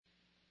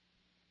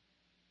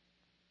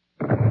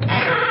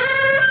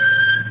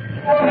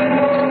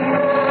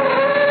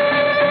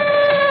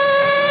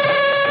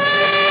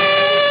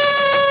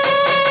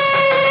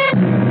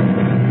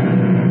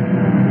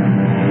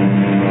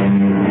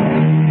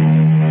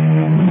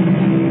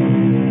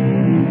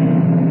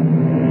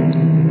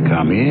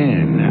Come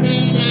in.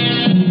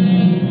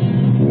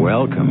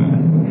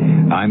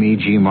 Welcome. I'm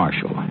E.G.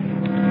 Marshall.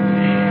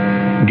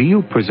 Do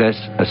you possess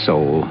a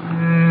soul?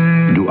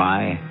 Do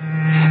I?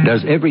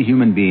 Does every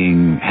human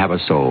being have a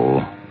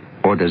soul,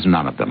 or does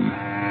none of them?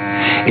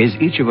 Is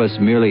each of us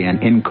merely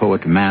an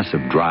inchoate mass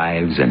of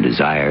drives and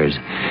desires,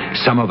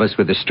 some of us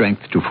with the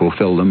strength to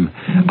fulfill them,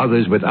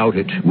 others without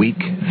it, weak,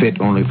 fit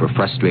only for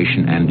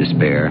frustration and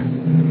despair?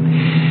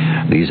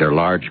 These are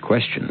large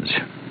questions,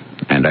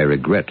 and I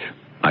regret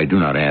I do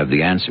not have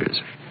the answers.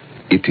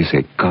 It is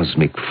a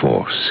cosmic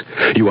force.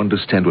 You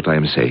understand what I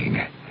am saying?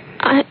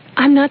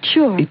 I'm not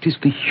sure. It is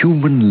the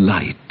human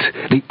light,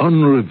 the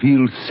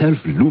unrevealed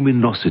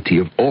self-luminosity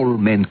of all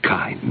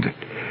mankind.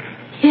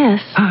 Yes.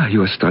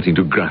 You are starting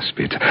to grasp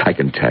it. I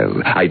can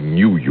tell. I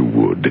knew you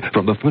would.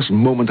 From the first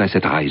moment I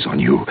set eyes on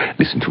you.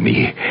 Listen to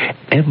me.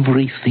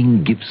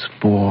 Everything gives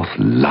forth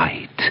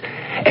light.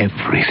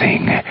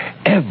 Everything.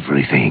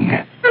 Everything.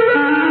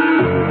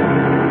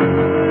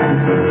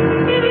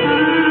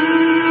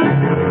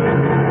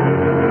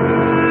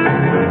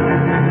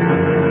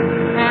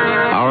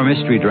 Our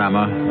mystery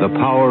drama, The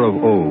Power of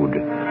Ode,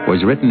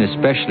 was written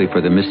especially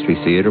for the Mystery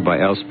Theater by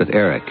Elspeth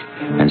Eric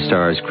and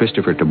stars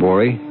Christopher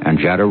Tabori and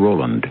Jada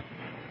Rowland.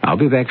 I'll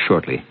be back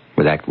shortly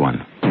with Act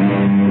One.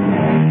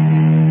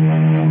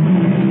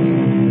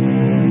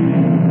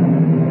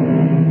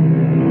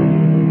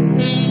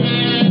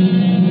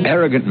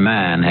 Arrogant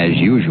man has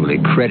usually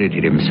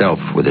credited himself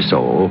with a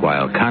soul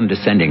while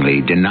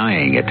condescendingly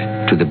denying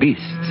it to the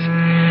beasts.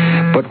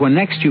 But when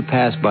next you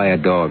pass by a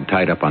dog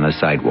tied up on a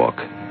sidewalk,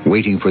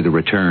 waiting for the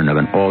return of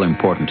an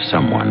all-important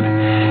someone,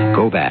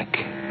 go back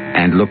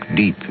and look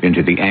deep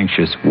into the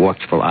anxious,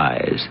 watchful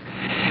eyes.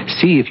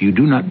 See if you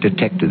do not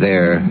detect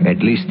there at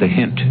least the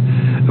hint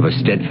of a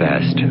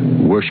steadfast,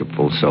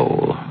 worshipful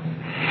soul.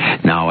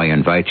 Now I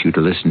invite you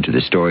to listen to the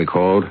story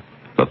called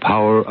The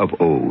Power of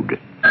Ode.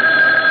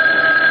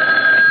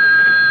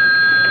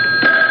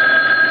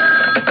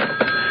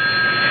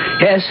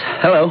 Yes,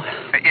 hello.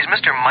 Is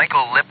Mr.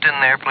 Michael Lipton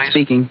there, please?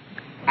 Speaking.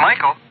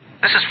 Michael,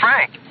 this is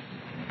Frank.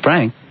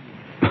 Frank?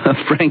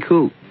 Frank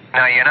who?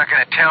 Now, you're not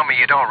going to tell me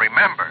you don't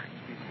remember.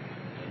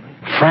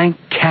 Frank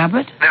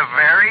Cabot? The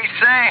very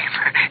same.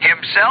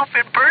 Himself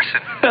in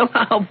person.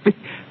 Well,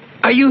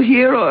 are you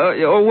here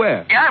or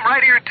where? Yeah, I'm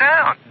right here in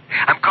town.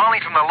 I'm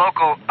calling from the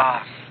local,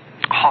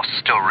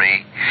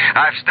 hostelry.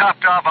 I've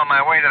stopped off on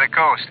my way to the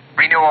coast.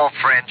 Renew old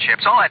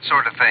friendships, all that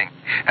sort of thing.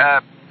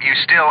 You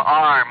still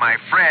are my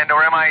friend,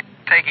 or am I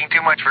taking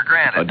too much for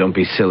granted? Oh, don't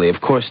be silly. Of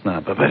course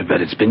not.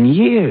 But it's been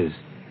years.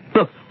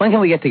 Look, when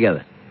can we get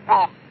together?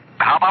 Well,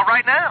 how about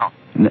right now?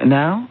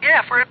 Now?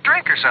 Yeah, for a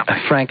drink or something.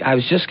 Frank, I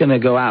was just going to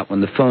go out when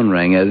the phone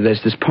rang.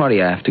 There's this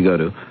party I have to go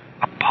to.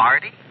 A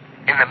party?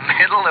 In the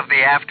middle of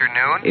the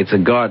afternoon? It's a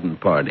garden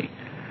party.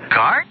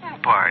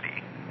 Garden party?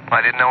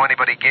 I didn't know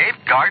anybody gave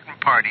garden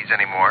parties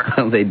anymore.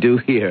 Well, they do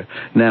here,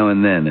 now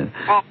and then.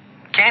 Well,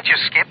 can't you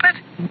skip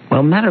it?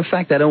 Well, matter of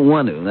fact, I don't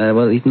want to.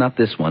 Well, not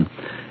this one.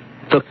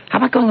 Look, how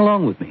about going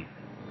along with me?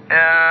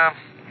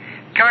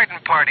 Garden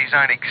parties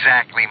aren't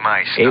exactly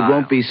my style. It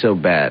won't be so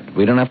bad.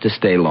 We don't have to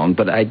stay long,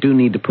 but I do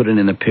need to put in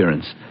an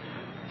appearance.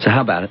 So how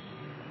about it?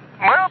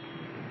 Well,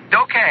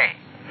 okay.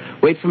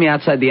 Wait for me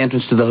outside the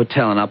entrance to the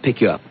hotel, and I'll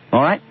pick you up.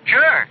 All right?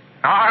 Sure.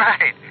 All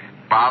right.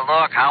 Well,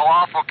 look, how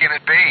awful can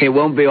it be? It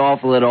won't be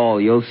awful at all.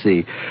 You'll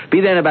see.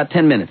 Be there in about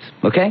 10 minutes,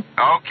 okay?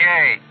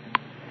 Okay.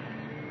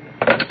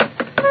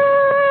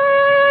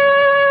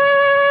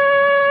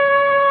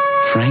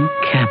 Frank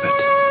Cabot.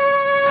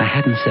 I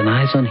hadn't set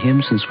eyes on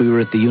him since we were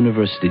at the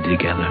university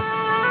together.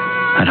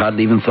 I'd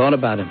hardly even thought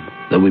about him,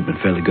 though we'd been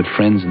fairly good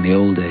friends in the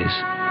old days.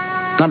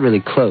 Not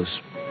really close.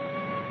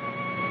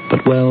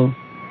 But, well,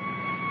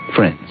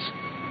 friends.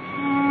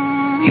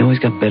 He always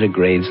got better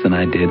grades than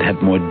I did,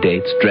 had more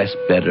dates, dressed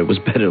better, was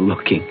better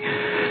looking.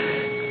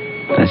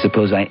 I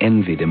suppose I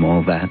envied him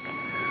all that.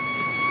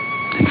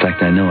 In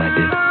fact, I know I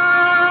did.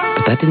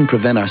 But that didn't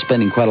prevent our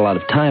spending quite a lot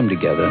of time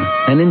together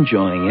and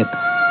enjoying it.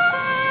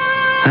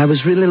 I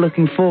was really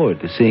looking forward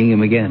to seeing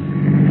him again.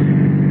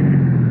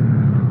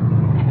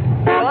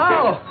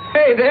 Hello!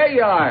 Hey, there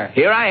you are.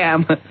 Here I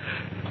am.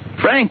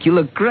 Frank, you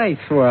look great.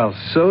 Well,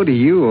 so do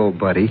you, old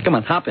buddy. Come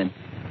on, hop in.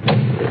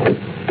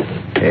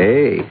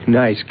 Hey,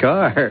 nice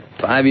car.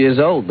 5 years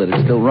old, but it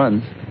still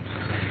runs.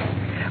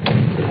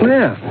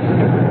 Yeah.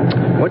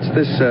 What's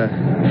this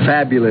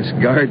fabulous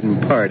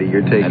garden party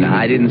you're taking? And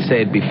I didn't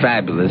say it'd be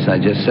fabulous. I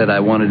just said I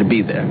wanted to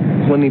be there.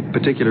 Any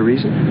particular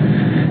reason?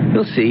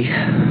 You'll see.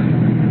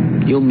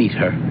 You'll meet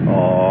her.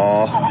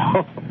 Oh,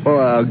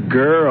 a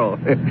girl.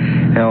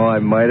 How I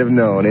might have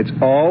known. It's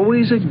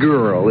always a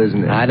girl,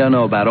 isn't it? I don't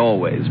know about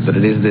always, but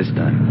it is this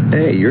time.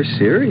 Hey, you're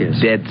serious.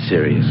 Dead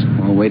serious.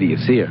 Well, wait till you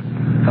see her.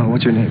 Oh,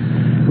 what's her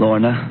name?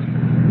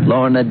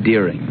 Lorna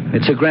Deering.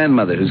 It's her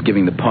grandmother who's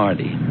giving the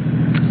party.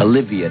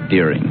 Olivia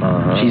Deering.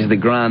 Uh-huh. She's the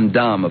grande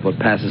dame of what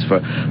passes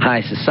for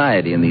high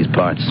society in these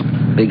parts.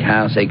 Big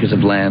house, acres of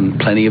land,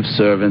 plenty of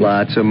servants.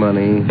 Lots of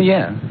money.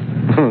 Yeah.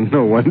 Oh,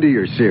 no wonder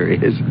you're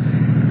serious.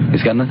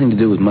 It's got nothing to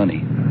do with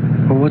money.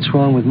 Well, what's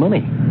wrong with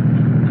money?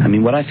 I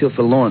mean, what I feel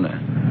for Lorna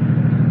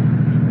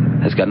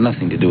has got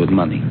nothing to do with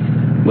money.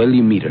 Will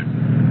you meet her?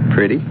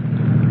 Pretty?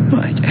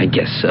 Well, I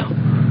guess so.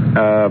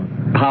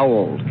 How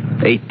old?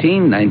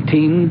 18,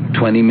 19,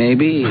 20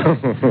 maybe.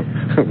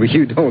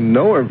 You don't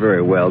know her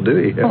very well, do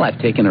you? Well, I've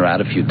taken her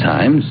out a few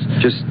times.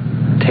 Just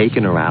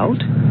taken her out?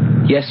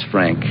 Yes,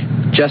 Frank.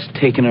 Just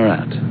taken her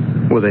out.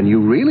 Well, then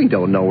you really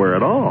don't know her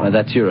at all. Well,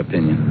 that's your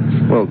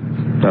opinion. Well,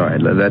 all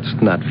right, let's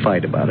not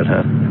fight about it,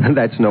 huh?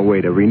 That's no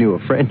way to renew a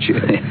friendship.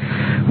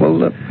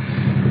 Well,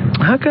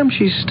 how come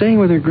she's staying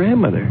with her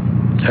grandmother?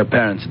 Her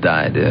parents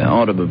died.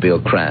 Automobile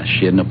crash.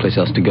 She had no place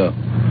else to go.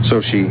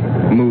 So she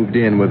moved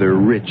in with her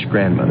rich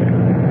grandmother.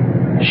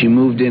 She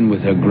moved in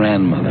with her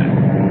grandmother.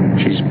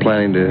 She's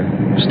planning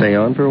to stay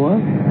on for a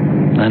while?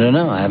 I don't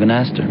know. I haven't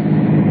asked her.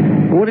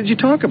 What did you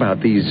talk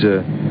about these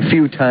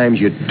few times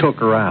you took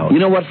her out? You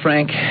know what,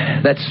 Frank?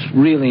 That's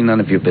really none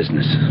of your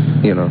business.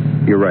 You know,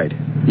 you're right.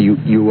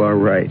 You are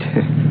right.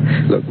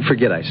 Look,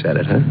 forget I said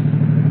it,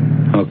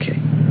 huh? Okay.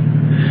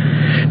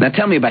 Now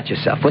tell me about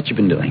yourself. What you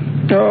been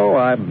doing? Oh,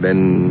 I've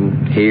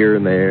been here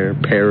and there.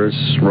 Paris,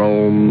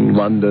 Rome,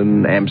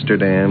 London,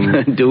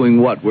 Amsterdam.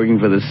 Doing what? Working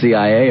for the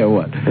CIA or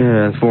what?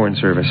 Foreign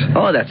Service.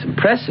 Oh, that's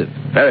impressive.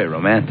 Very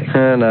romantic.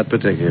 Not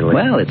particularly.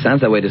 Well, it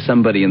sounds that way to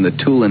somebody in the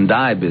tool and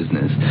die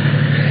business.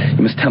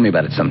 You must tell me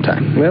about it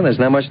sometime. Well, there's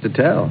not much to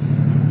tell.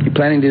 You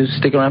planning to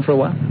stick around for a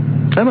while?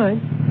 I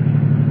might.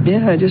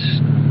 Yeah, I just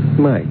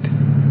might.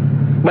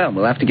 Well,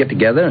 we'll have to get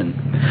together and...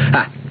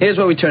 here's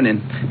where we turn in.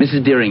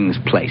 Mrs. Deering's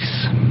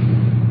place.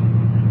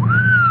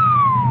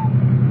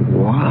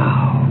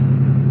 Wow.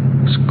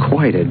 It's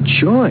quite a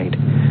joint.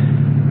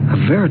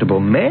 A veritable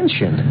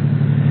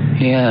mansion.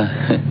 Yeah,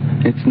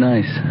 it's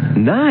nice.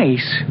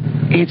 Nice?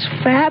 It's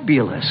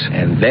fabulous.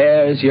 And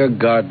there's your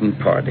garden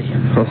party.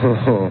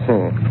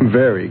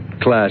 Very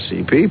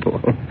classy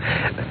people.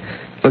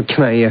 Look,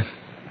 can I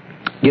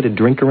get a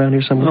drink around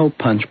here somewhere? Oh,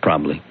 punch,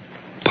 probably.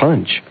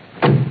 Punch?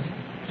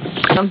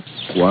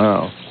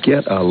 Wow.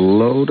 Get a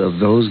load of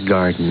those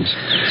gardens.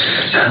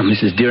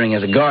 Mrs. Deering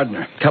has a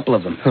gardener. A couple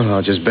of them. Oh,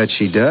 I'll just bet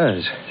she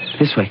does.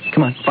 This way.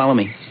 Come on, follow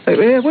me.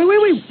 Wait.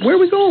 Where are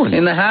we going?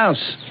 In the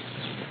house.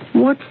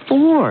 What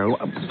for?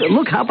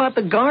 Look, how about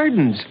the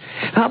gardens?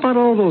 How about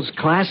all those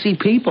classy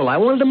people? I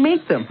wanted to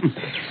meet them.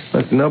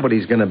 Look,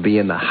 nobody's going to be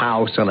in the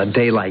house on a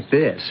day like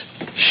this.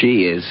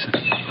 She is.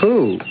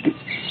 Who?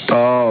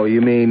 Oh,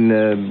 you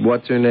mean,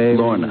 what's her name?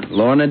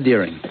 Lorna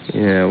Deering.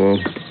 Yeah, well,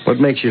 what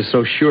makes you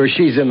so sure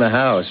she's in the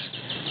house?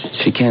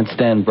 She can't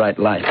stand bright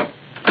light.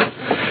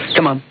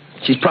 Come on.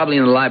 She's probably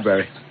in the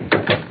library.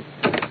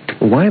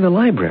 Why the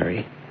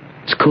library?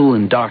 It's cool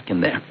and dark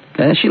in there.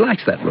 And she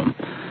likes that room.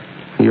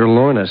 Your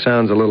Lorna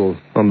sounds a little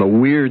on the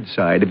weird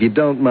side, if you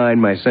don't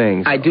mind my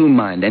saying so. I do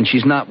mind, and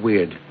she's not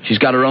weird. She's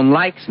got her own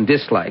likes and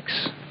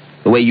dislikes.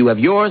 The way you have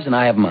yours and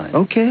I have mine.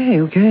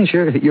 Okay,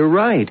 sure. You're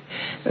right.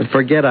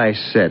 Forget I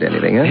said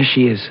anything, huh? There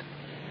she is.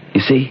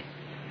 You see?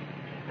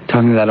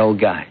 Talking to that old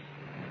guy.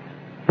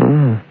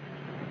 Oh.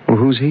 Well,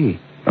 who's he?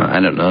 I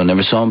don't know.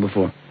 Never saw him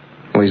before.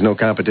 Well, he's no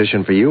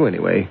competition for you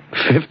anyway.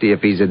 50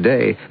 if he's a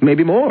day.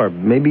 Maybe more.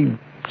 Maybe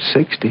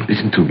 60.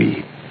 Listen to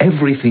me.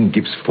 Everything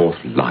gives forth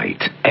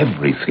light.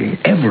 Everything.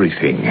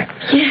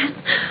 Yes.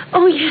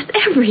 Oh, yes,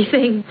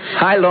 everything.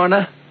 Hi,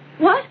 Lorna.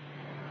 What?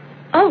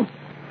 Oh,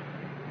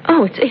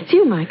 it's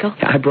you, Michael.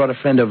 I brought a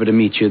friend over to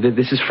meet you.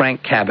 This is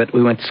Frank Cabot.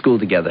 We went to school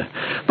together.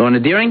 Lorna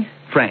Deering,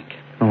 Frank.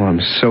 Oh, I'm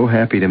so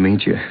happy to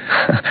meet you.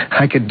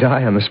 I could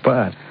die on the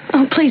spot.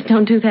 Oh, please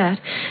don't do that.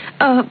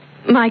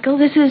 Michael,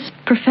 this is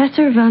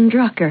Professor Von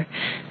Drucker.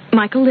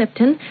 Michael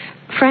Lipton.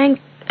 Frank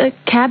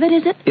Cabot,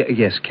 is it?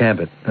 Yes,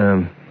 Cabot.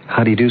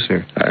 How do you do,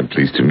 sir? I'm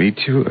pleased to meet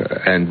you.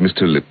 And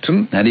Mr.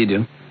 Lipton? How do you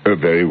do?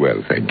 Very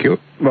well, thank you.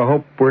 Well, I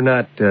hope we're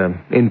not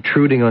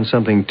intruding on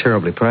something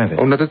terribly private.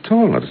 Oh, not at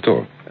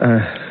all.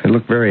 It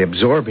looked very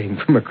absorbing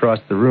from across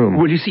the room.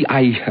 Well, you see,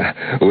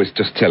 I was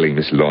just telling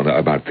Miss Lorna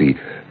about the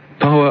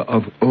power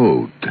of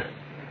ode.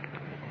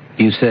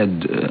 You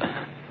said,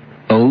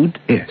 ode?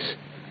 Yes.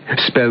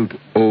 Spelled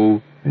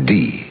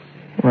O-D.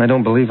 Well, I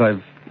don't believe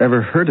I've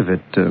ever heard of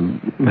it.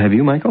 Have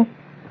you, Michael?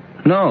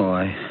 No,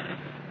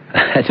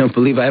 I don't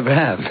believe I ever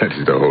have. That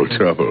is the whole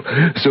trouble.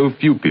 So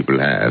few people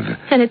have.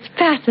 And it's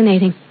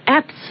fascinating.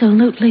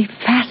 Absolutely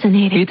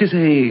fascinating. It is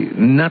a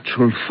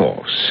natural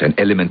force, an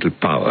elemental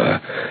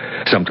power,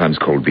 sometimes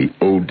called the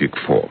odic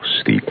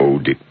force, the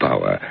odic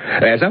power.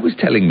 As I was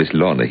telling Miss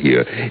Lorna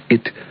here,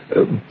 it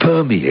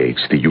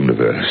permeates the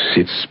universe.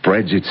 It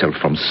spreads itself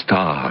from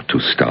star to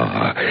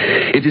star.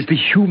 It is the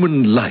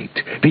human light,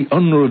 the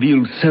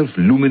unrevealed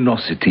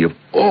self-luminosity of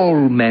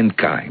all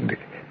mankind.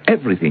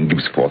 Everything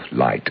gives forth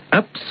light.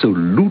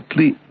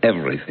 Absolutely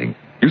everything.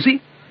 You see?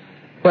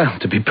 Well,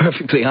 to be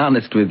perfectly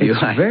honest with you,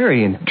 It's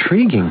very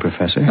intriguing,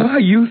 Professor.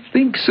 You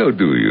think so,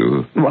 do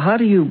you? Well, how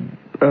do you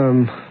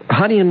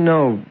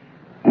know,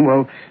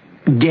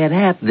 get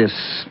at this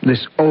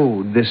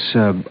ode, this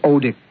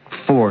odic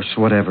force,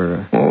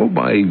 whatever? Oh,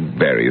 by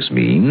various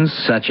means.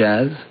 Such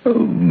as?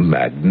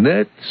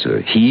 Magnets,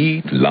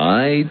 heat,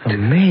 light.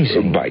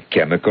 Amazing. By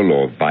chemical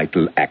or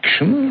vital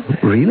action.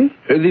 Really?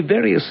 The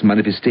various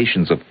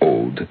manifestations of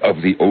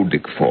the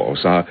odic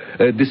force, are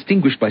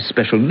distinguished by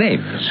special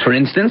names. For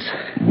instance?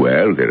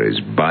 Well, there is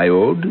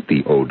biode,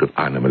 the ode of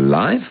animal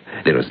life.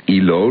 There is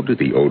elode,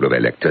 the ode of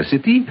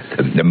electricity.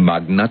 The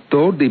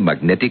magnatode, the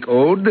magnetic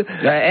ode.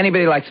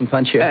 Anybody like some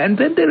punch here? And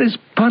then there is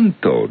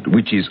pantode,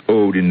 which is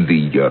ode in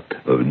the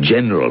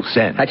general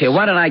sense. I tell you,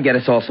 why don't I get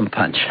us all some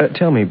punch?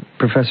 Tell me,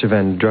 Professor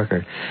Van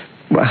Drucker,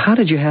 how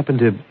did you happen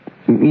to,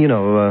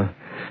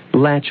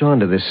 latch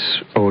onto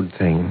this ode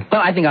thing?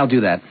 Well, I think I'll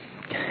do that.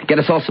 Get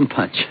us all some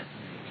punch.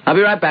 I'll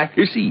be right back.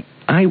 You see,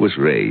 I was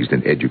raised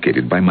and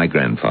educated by my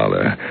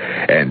grandfather.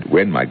 And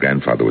when my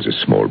grandfather was a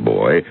small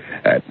boy,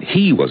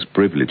 he was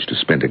privileged to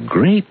spend a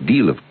great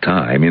deal of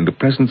time in the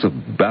presence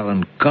of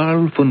Baron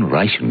Karl von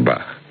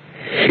Reichenbach.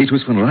 It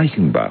was von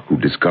Reichenbach who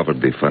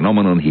discovered the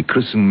phenomenon he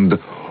christened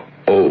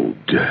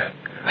ode.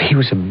 He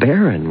was a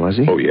baron, was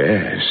he? Oh,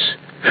 yes.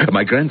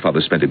 My grandfather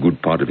spent a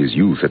good part of his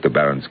youth at the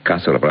Baron's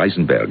castle of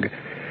Reisenberg.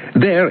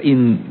 There,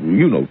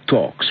 in,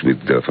 talks with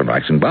von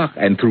Reichenbach,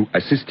 and through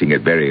assisting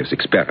at various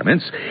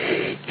experiments,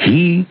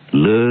 he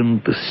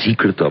learned the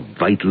secret of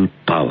vital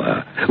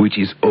power, which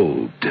is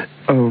ode.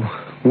 Oh,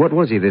 what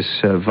was he, this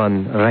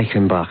von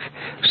Reichenbach?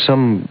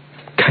 Some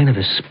kind of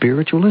a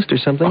spiritualist or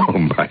something? Oh,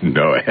 my,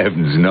 no,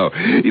 heavens, no.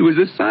 He was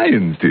a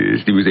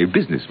scientist. He was a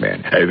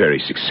businessman, a very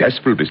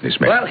successful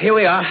businessman. Well, here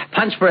we are.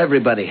 Punch for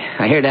everybody.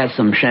 I hear it has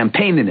some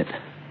champagne in it.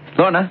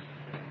 Lorna,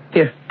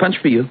 here, punch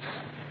for you.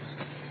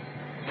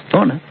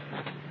 Lorna.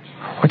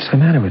 What's the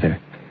matter with her?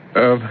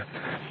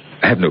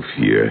 Have no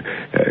fear.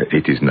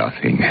 It is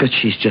nothing. But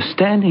she's just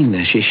standing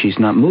there. She's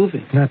not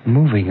moving. Not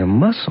moving a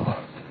muscle.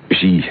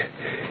 She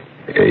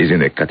is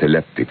in a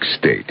cataleptic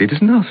state. It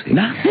is nothing.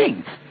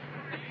 Nothing?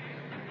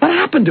 What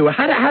happened to her?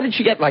 How did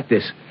she get like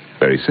this?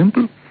 Very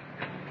simple.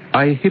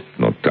 I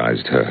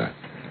hypnotized her.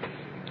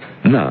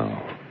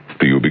 Now,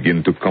 do you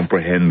begin to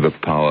comprehend the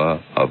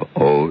power of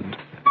ode?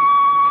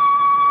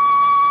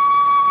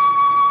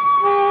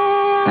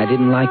 I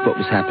didn't like what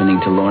was happening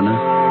to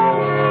Lorna.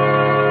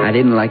 I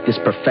didn't like this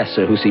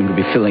professor who seemed to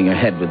be filling her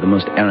head with the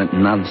most errant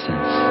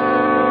nonsense.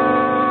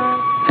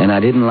 And I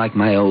didn't like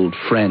my old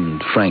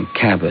friend, Frank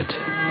Cabot,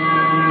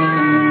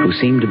 who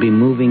seemed to be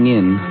moving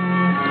in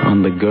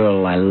on the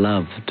girl I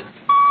loved.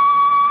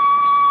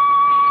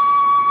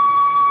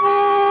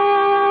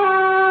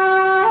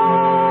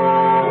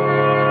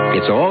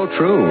 It's all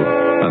true,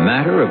 a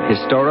matter of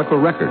historical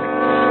record.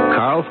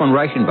 Karl von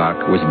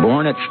Reichenbach was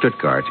born at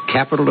Stuttgart,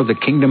 capital of the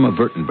Kingdom of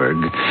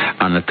Württemberg,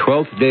 on the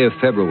 12th day of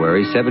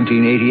February,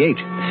 1788,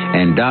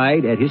 and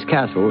died at his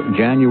castle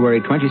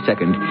January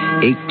 22nd,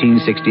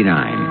 1869.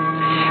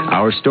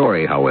 Our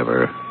story,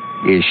 however,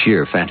 is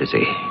sheer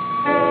fantasy.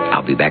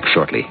 I'll be back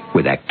shortly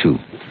with Act Two.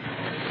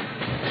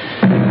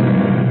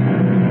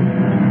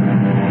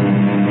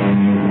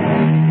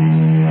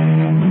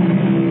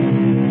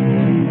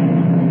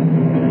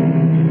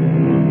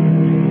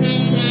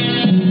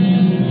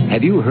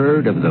 Have you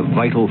heard of the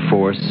vital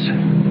force,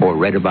 or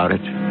read about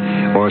it,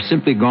 or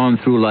simply gone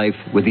through life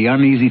with the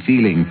uneasy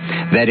feeling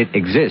that it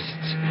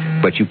exists,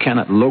 but you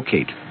cannot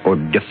locate or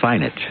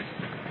define it?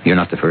 You're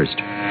not the first.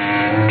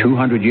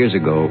 200 years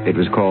ago, it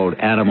was called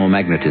animal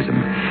magnetism.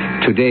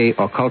 Today,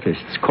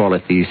 occultists call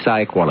it the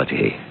psi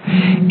quality.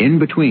 In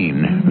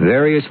between,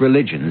 various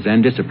religions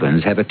and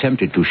disciplines have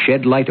attempted to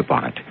shed light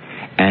upon it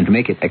and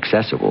make it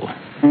accessible.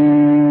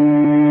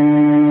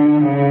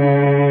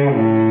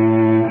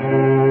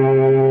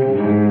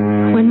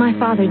 When my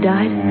father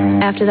died,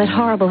 after that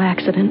horrible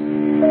accident,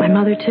 my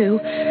mother too,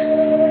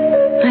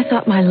 I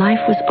thought my life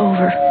was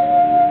over.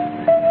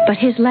 But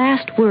his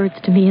last words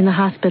to me in the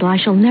hospital, I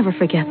shall never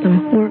forget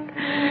them, were,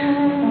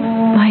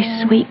 "My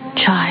sweet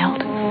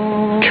child,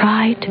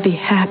 try to be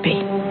happy."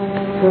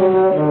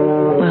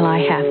 Well, I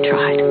have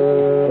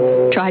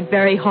tried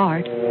very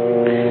hard.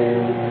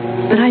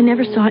 But I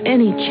never saw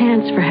any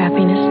chance for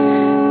happiness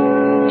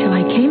till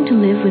I came to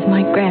live with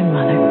my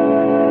grandmother,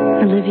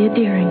 Olivia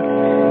Deering,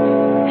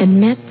 and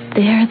met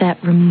there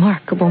that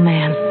remarkable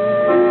man,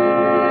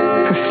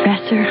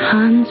 Professor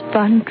Hans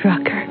von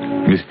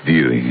Drucker. Miss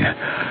Deering,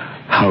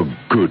 how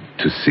good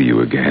to see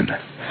you again.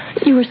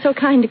 You were so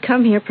kind to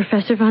come here,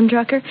 Professor von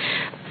Drucker.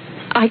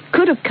 I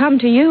could have come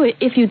to you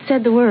if you'd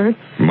said the word.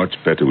 Much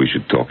better we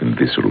should talk in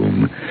this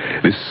room.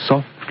 This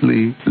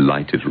softly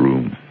lighted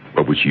room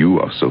of which you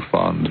are so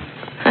fond.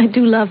 I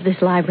do love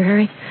this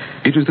library.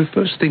 It was the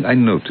first thing I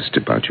noticed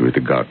about you at the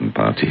garden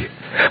party.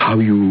 How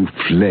you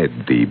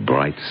fled the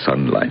bright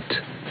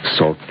sunlight,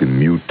 sought the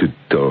muted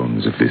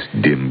tones of this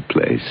dim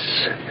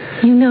place.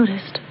 You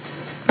noticed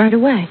right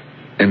away.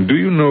 And do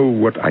you know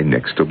what I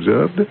next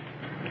observed?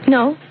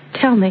 No,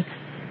 tell me.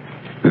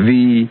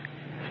 The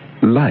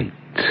light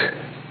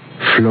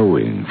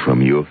flowing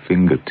from your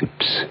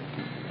fingertips.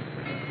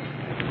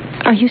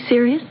 Are you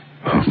serious?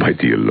 Oh, my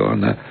dear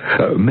Lorna,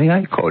 may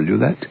I call you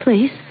that?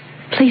 Please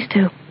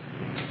do.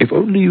 If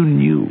only you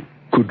knew,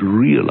 could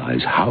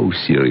realize how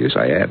serious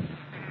I am.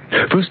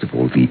 First of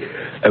all, the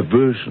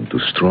aversion to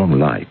strong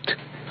light.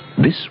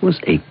 This was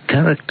a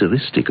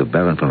characteristic of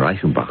Baron von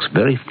Reichenbach's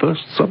very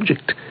first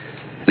subject.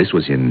 This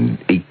was in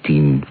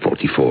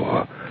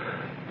 1844.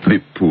 The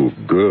poor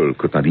girl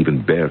could not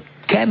even bear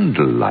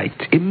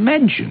candlelight.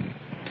 Imagine.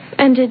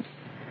 And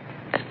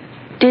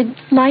did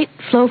light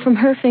flow from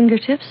her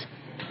fingertips?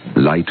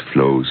 Light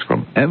flows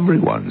from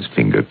everyone's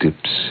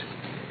fingertips.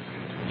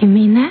 You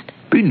mean that?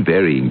 In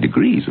varying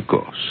degrees, of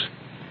course.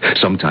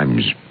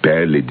 Sometimes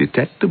barely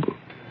detectable.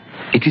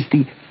 It is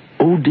the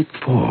odic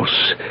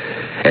force,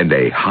 and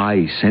a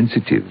high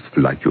sensitive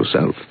like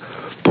yourself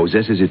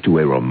possesses it to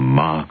a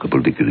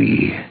remarkable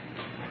degree.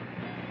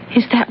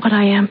 Is that what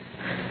I am?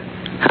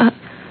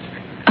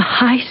 A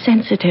high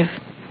sensitive?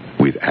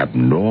 With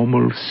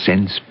abnormal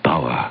sense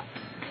power.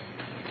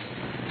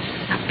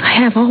 I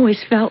have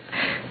always felt...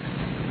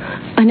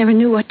 I never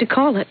knew what to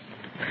call it.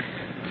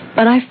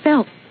 But I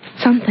felt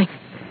something.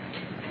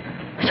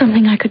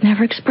 Something I could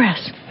never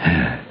express.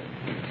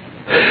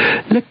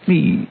 Let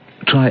me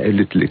try a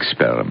little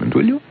experiment,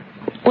 will you?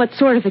 What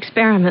sort of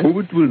experiment? Oh,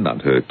 it will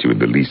not hurt you in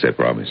the least, I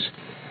promise.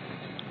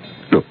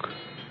 Look.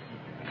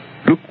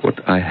 Look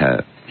what I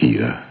have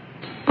here.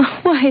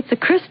 Why, it's a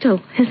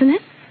crystal, isn't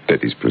it?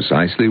 That is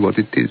precisely what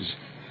it is.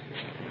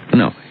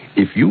 Now,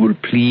 if you will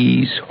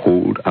please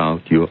hold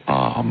out your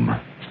arm.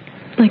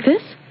 Like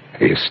this?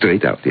 Yes,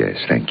 straight out, yes,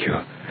 thank you.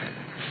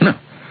 Now,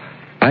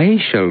 I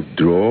shall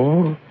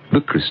draw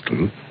the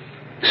crystal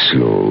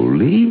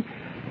slowly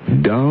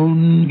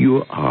down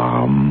your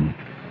arm.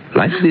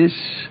 Like this.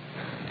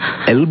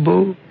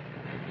 Elbow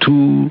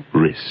to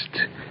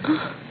wrist.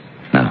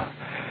 Now,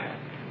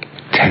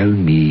 tell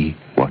me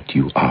what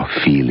you are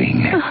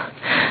feeling.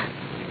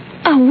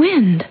 A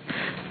wind.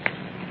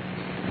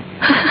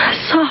 A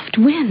soft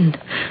wind.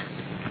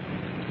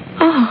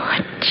 Oh,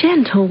 a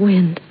gentle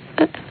wind.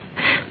 A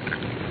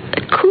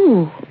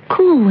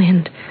cool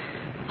wind.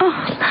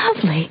 Oh,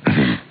 lovely.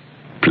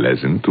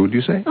 Pleasant, would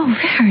you say? Oh,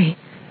 very,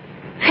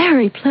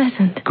 very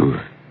pleasant.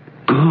 Good.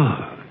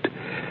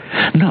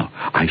 Now,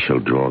 I shall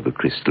draw the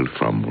crystal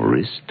from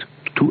wrist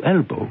to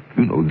elbow.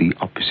 You know, the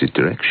opposite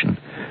direction.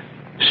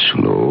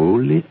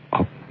 Slowly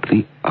up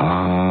the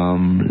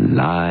arm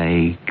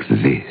like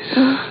this.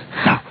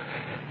 Now,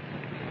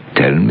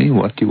 tell me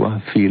what you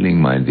are feeling,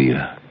 my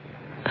dear.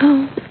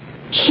 Oh,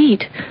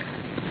 heat.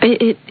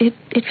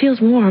 It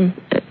feels warm.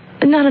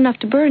 Not enough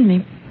to burn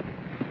me,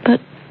 but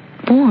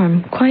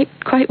warm, quite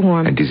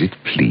warm. And is it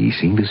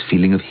pleasing, this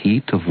feeling of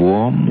heat, of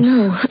warmth?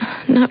 No,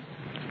 not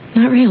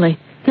really.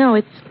 No,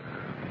 it's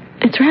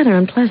rather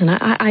unpleasant.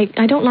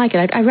 I don't like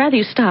it. I'd rather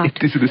you stopped.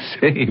 It is the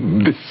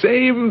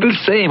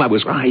same. I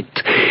was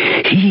right.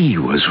 He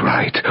was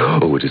right.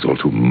 Oh, it is all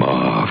too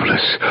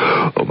marvelous.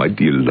 Oh, my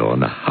dear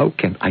Lorna, how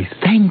can I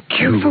thank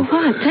you? For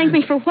what? Thank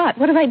me for what?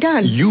 What have I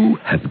done? You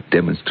have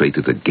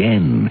demonstrated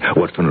again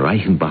what von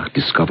Reichenbach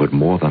discovered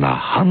more than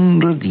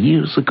 100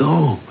 years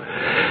ago.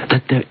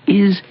 That there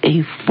is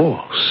a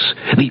force,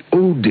 the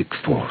odic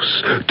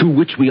force, to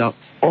which we are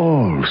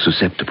all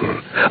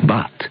susceptible.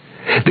 But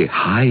the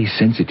high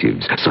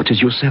sensitives, such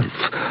as yourself,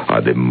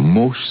 are the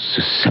most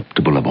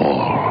susceptible of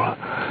all.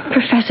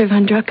 Professor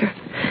von Drucker,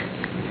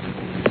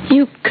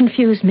 you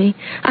confuse me.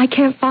 I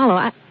can't follow.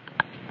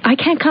 I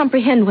can't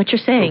comprehend what you're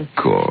saying.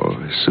 Of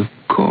course.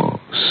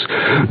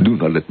 Do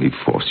not let me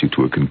force you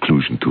to a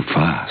conclusion too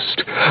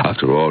fast.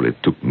 After all, it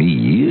took me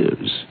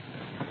years.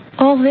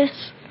 All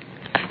this?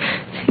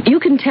 You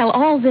can tell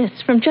all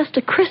this from just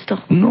a crystal.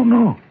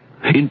 No.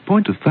 In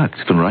point of fact,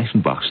 von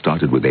Reichenbach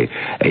started with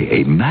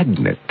a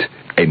magnet,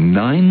 a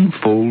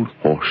 9-fold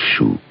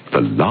horseshoe,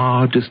 the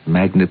largest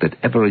magnet that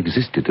ever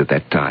existed at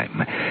that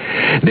time.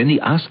 Then he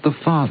asked the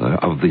father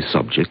of the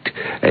subject,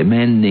 a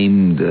man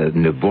named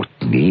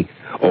Nowotny.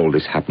 All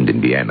this happened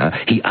in Vienna.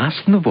 He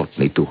asked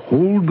Nowotny to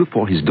hold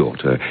before his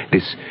daughter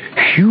this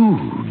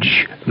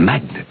huge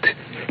magnet,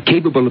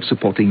 capable of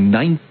supporting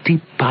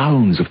 90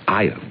 pounds of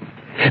iron.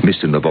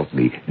 Mr.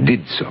 Nowotny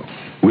did so,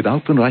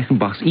 without von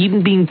Reichenbach's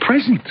even being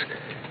present.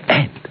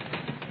 And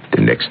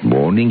the next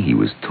morning he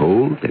was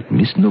told that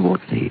Miss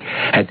Nowotny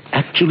had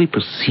actually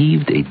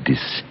perceived a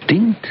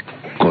distinct,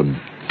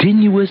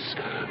 continuous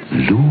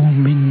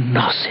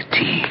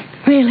luminosity.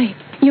 Really?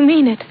 You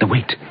mean it? Now,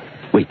 wait.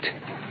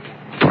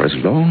 For as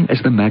long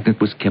as the magnet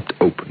was kept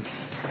open,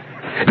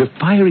 the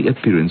fiery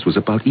appearance was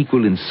about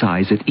equal in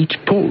size at each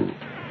pole.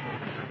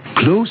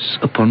 Close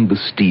upon the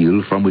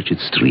steel from which it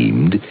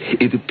streamed,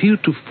 it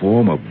appeared to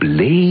form a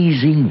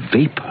blazing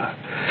vapor,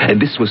 and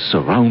this was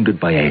surrounded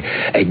by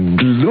a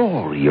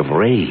glory of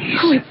rays.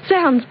 Oh, it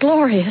sounds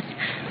glorious.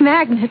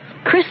 Magnets,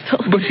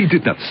 crystals. But he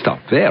did not stop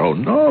there, oh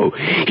no.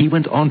 He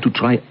went on to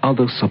try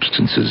other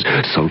substances,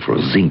 sulfur,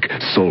 zinc,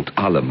 salt,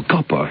 alum,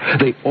 copper.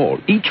 They all,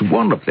 each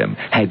one of them,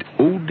 had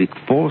odic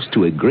force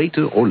to a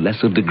greater or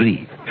lesser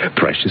degree.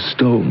 Precious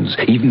stones,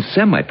 even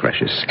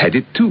semi-precious, had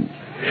it too.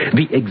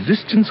 The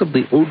existence of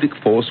the odic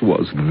force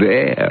was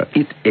there.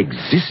 It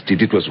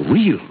existed. It was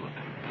real.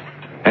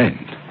 And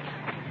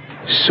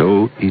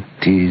so it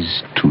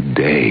is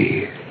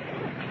today.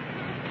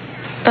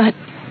 But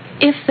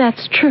If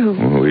that's true...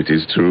 Oh, it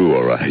is true,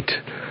 all right.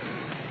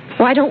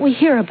 Why don't we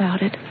hear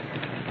about it?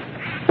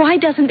 Why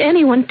doesn't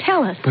anyone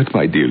tell us? But,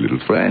 my dear little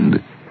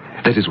friend,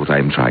 that is what I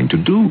am trying to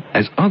do,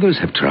 as others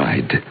have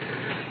tried.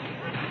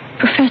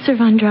 Professor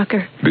Von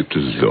Drucker.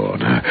 Little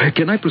Lorna,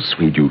 can I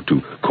persuade you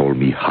to call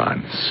me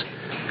Hans?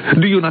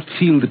 Do you not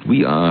feel that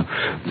we are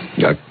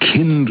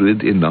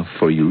kindred enough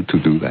for you to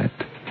do that?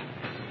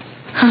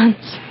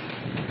 Hans.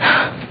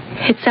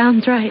 It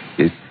sounds right.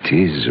 It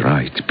is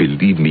right.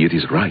 Believe me, it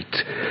is right.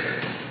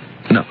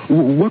 Now,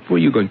 what were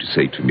you going to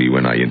say to me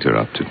when I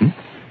interrupted?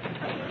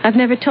 I've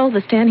never told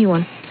this to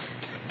anyone.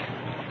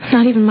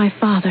 Not even my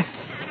father.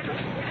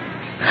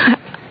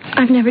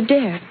 I've never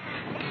dared.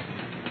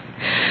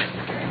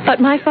 But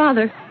my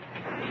father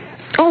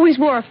always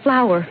wore a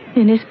flower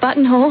in his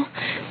buttonhole.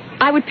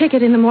 I would pick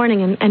it in the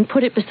morning and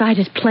put it beside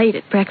his plate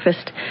at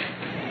breakfast.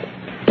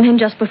 And then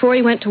just before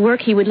he went to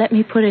work, he would let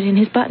me put it in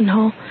his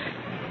buttonhole,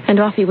 and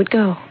off he would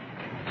go.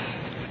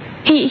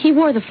 He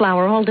wore the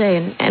flower all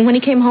day, and when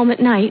he came home at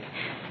night,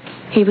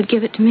 he would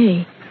give it to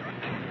me.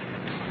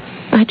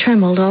 I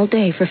trembled all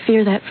day for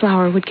fear that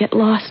flower would get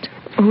lost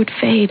or would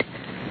fade.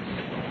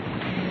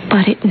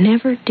 But it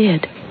never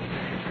did.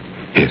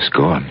 Yes,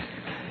 go on.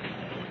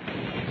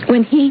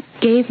 When he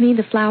gave me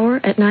the flower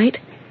at night,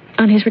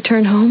 on his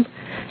return home,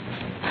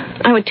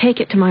 I would take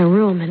it to my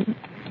room and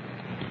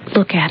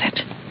look at it.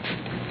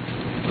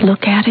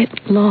 Look at it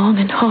long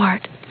and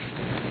hard.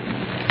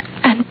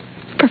 And,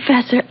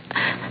 Professor...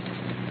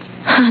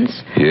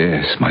 Hans...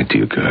 Yes, my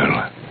dear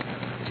girl.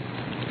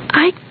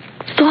 I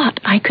thought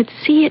I could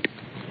see it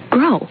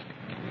grow.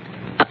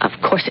 Of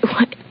course,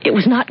 it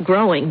was not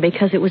growing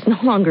because it was no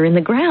longer in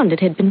the ground. It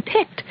had been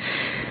picked.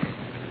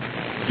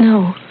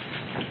 No.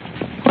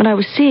 What I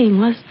was seeing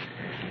was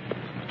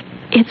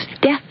its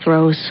death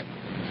throes.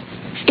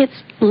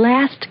 Its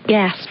last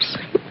gasps,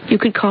 you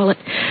could call it.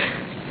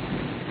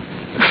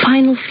 The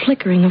final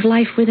flickering of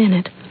life within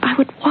it. I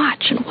would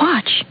watch and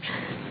watch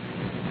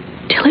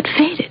till it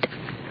faded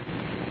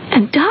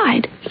and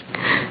died.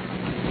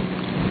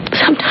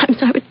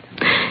 Sometimes I would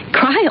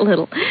cry a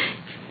little.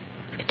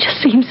 It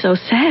just seemed so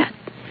sad.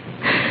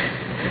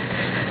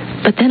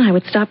 But then I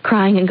would stop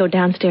crying and go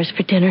downstairs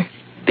for dinner,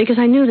 because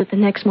I knew that the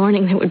next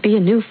morning there would be a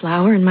new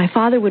flower, and my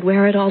father would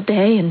wear it all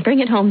day and bring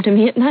it home to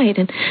me at night,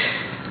 and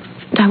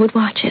I would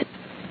watch it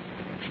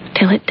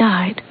till it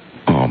died.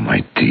 Oh,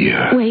 my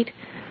dear. Wait.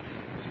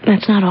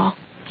 That's not all.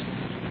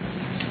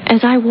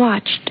 As I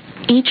watched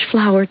each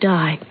flower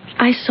die,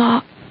 I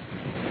saw...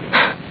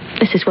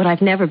 This is what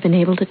I've never been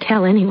able to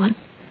tell anyone,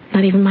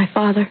 not even my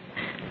father.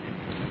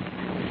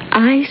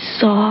 I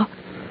saw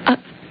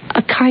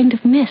a kind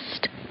of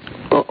mist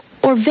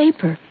or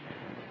vapor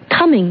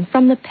coming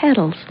from the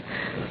petals.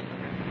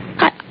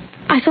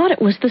 I thought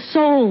it was the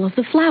soul of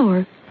the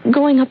flower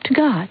going up to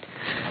God.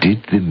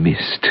 Did the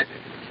mist,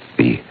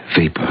 the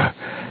vapor,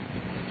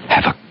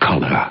 have a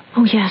color?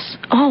 Oh, yes,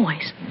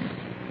 always.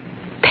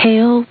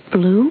 Pale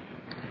blue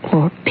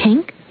or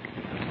pink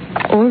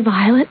or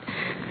violet.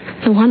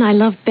 The one I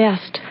loved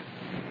best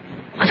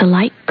was a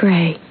light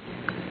gray,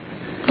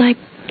 like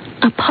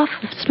a puff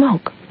of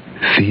smoke.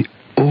 The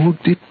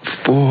Odic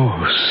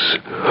Force.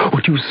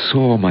 What you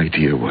saw, my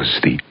dear, was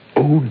the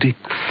Odic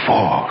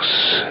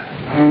Force.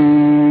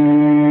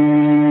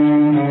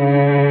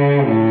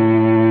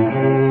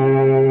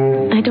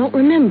 I don't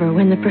remember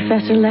when the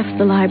professor left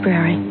the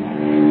library.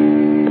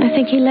 I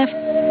think he left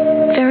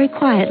very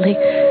quietly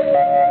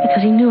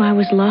because he knew I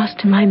was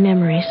lost in my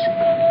memories.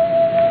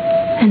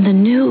 And the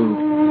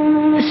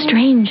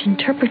strange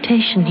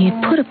interpretation he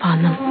had put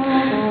upon them.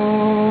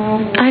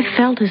 I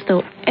felt as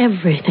though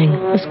everything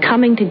was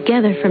coming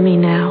together for me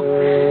now.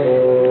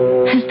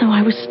 As though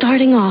I was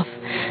starting off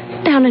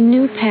down a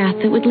new path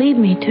that would lead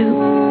me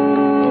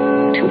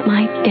to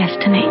my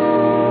destiny.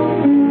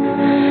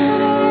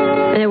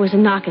 There was a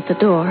knock at the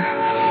door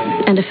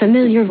and a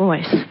familiar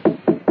voice.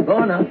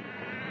 Lorna,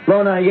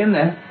 are you in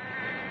there?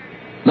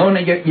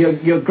 Lorna,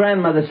 your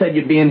grandmother said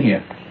you'd be in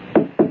here.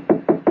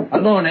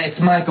 Lorna, it's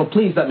Michael.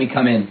 Please let me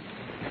come in.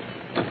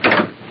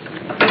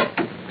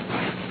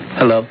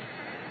 Hello.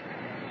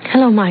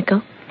 Hello,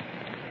 Michael.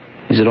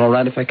 Is it all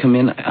right if I come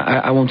in?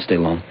 I won't stay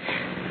long.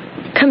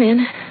 Come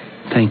in.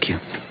 Thank you.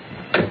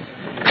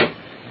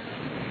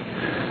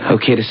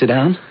 Okay to sit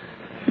down?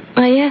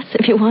 Why, yes,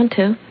 if you want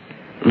to.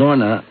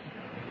 Lorna,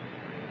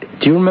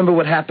 do you remember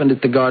what happened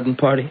at the garden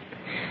party?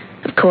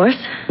 Of course.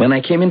 When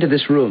I came into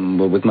this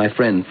room with my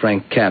friend,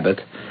 Frank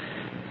Cabot.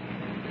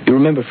 You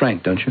remember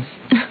Frank, don't you?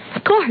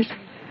 Of course.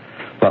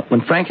 Well,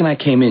 when Frank and I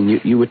came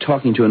in, you were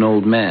talking to an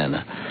old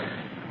man,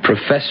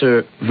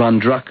 Professor Von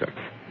Drucker.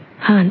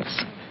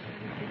 Hans.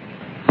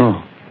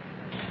 Oh.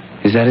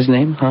 Is that his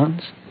name,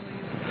 Hans?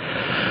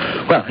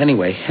 Well,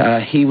 anyway,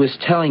 he was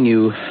telling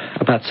you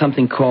about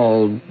something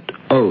called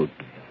Ode.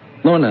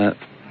 Lorna,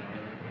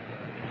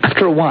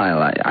 after a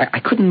while, I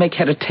couldn't make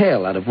head or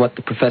tail out of what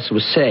the professor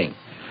was saying.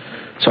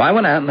 So I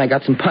went out and I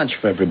got some punch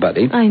for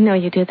everybody. I know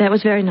you did. That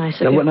was very nice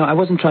of you. No, I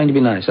wasn't trying to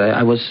be nice.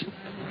 I was...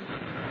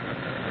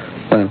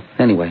 Well,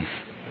 anyway,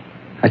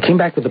 I came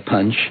back with a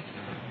punch,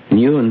 And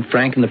you and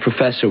Frank and the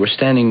professor were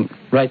standing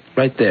right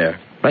there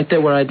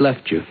where I'd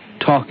left you,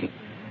 talking.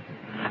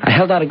 I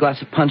held out a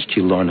glass of punch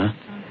to you, Lorna,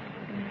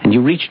 and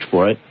you reached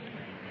for it,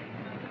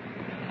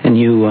 and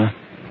you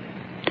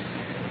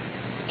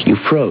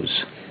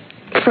froze.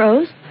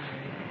 Froze?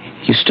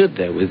 You stood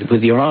there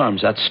with your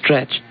arms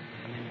outstretched,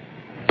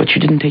 but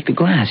you didn't take the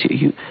glass.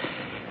 You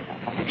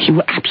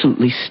were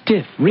absolutely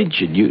stiff,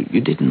 rigid.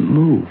 You didn't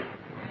move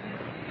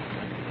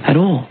at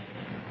all.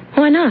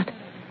 Why not?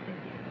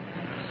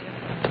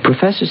 The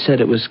professor said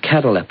it was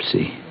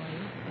catalepsy.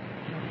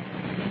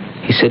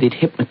 He said he'd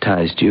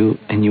hypnotized you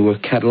and you were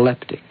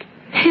cataleptic.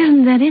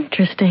 Isn't that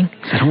interesting?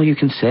 Is that all you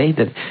can say?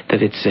 That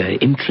it's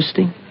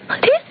interesting?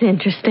 It is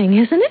interesting,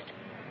 isn't it?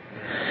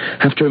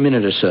 After a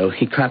minute or so,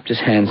 he clapped his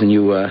hands and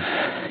you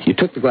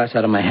took the glass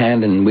out of my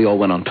hand and we all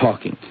went on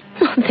talking.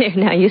 Oh, there,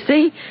 now, you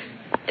see.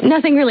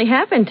 Nothing really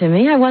happened to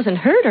me. I wasn't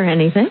hurt or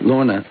anything.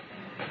 Lorna,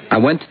 I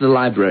went to the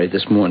library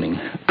this morning.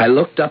 I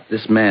looked up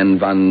this man,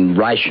 von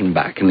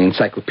Reichenbach, in the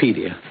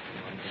encyclopedia.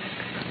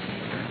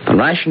 Von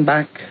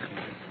Reichenbach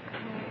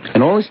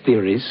and all his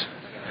theories,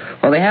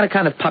 well, they had a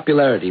kind of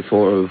popularity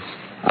for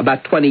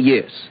about 20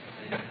 years.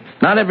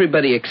 Not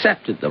everybody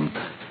accepted them.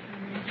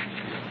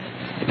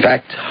 In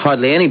fact,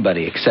 hardly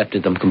anybody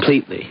accepted them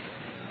completely.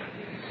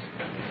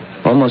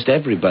 Almost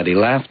everybody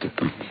laughed at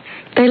them.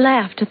 They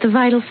laughed at the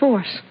vital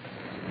force.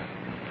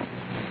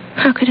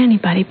 How could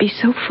anybody be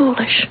so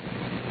foolish?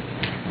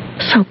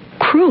 So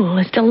cruel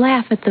as to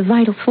laugh at the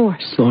vital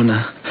force?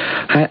 Lorna,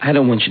 I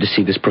don't want you to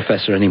see this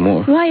professor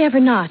anymore. Why ever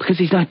not? Because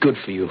he's not good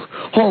for you.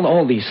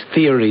 All these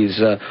theories,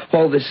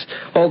 all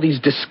these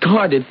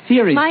discarded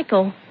theories.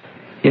 Michael.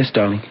 Yes,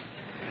 darling?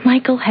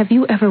 Michael, have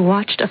you ever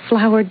watched a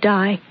flower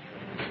die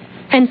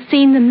and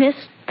seen the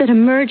mist that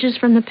emerges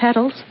from the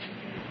petals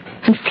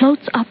and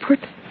floats upward?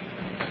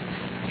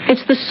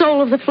 It's the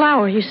soul of the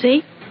flower, you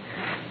see?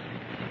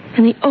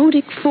 And the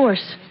odic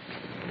force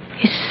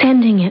is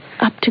sending it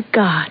up to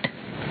God.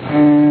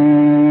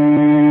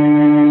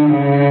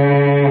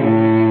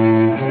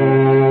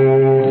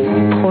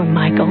 Poor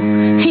Michael.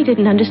 He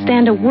didn't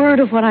understand a word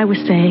of what I was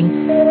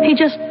saying. He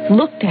just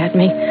looked at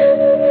me.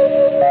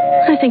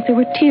 I think there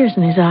were tears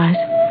in his eyes.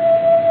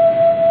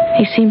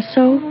 He seemed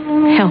so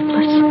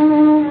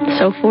helpless,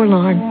 so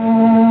forlorn.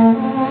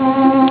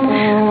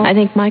 I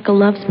think Michael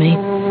loves me.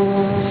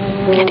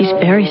 And he's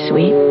very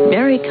sweet,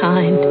 very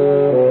kind,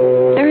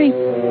 very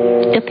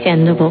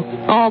dependable,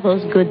 all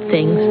those good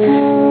things.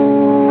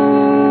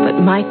 But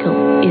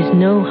Michael is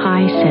no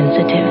high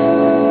sensitive.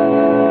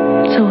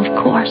 So,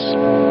 of course,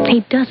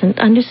 he doesn't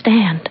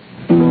understand.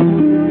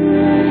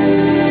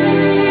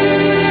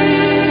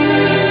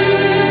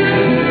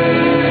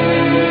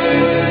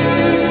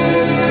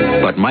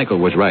 But Michael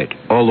was right.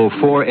 Although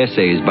 4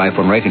 essays by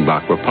von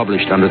Reichenbach were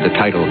published under the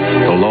title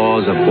The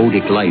Laws of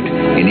Odic Light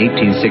in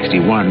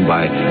 1861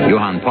 by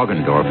Johann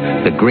Poggendorf,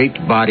 the great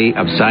body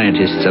of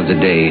scientists of the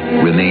day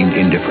remained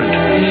indifferent.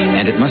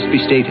 And it must be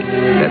stated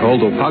that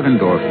although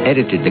Poggendorf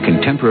edited the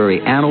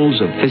contemporary annals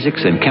of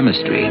physics and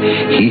chemistry,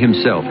 he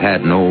himself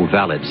had no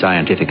valid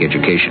scientific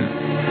education.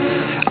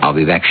 I'll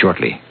be back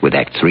shortly with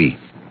Act 3.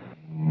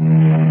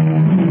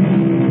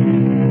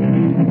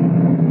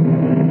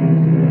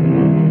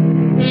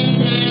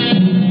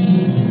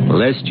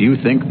 Lest you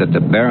think that the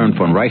Baron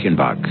von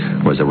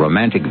Reichenbach was a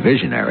romantic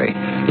visionary,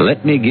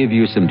 let me give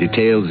you some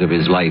details of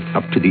his life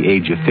up to the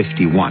age of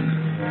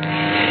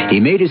 51. He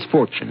made his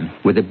fortune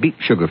with a beet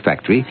sugar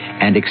factory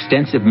and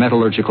extensive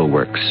metallurgical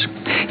works.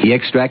 He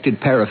extracted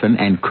paraffin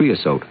and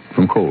creosote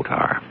from coal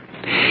tar.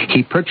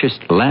 He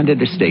purchased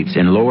landed estates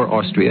in Lower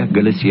Austria,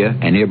 Galicia,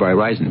 and nearby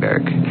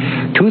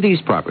Reisenberg. To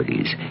these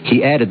properties,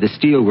 he added the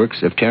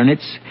steelworks of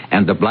Ternitz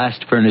and the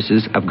blast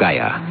furnaces of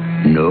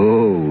Gaia.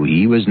 No,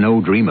 he was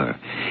no dreamer.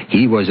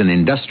 He was an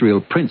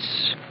industrial prince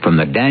from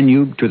the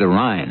Danube to the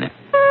Rhine.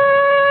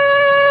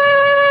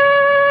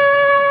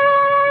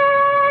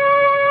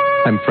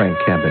 I'm Frank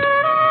Cabot.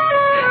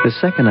 The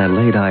second I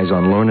laid eyes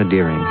on Lorna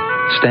Deering,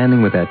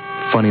 standing with that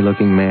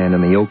funny-looking man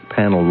in the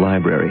oak-paneled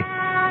library,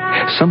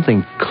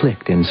 something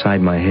clicked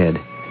inside my head,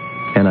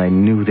 and I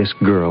knew this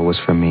girl was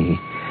for me.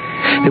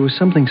 There was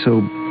something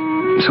so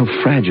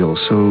fragile,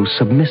 so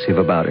submissive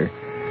about her.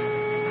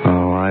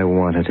 Oh, I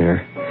wanted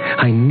her.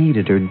 I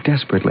needed her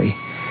desperately.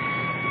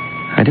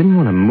 I didn't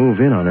want to move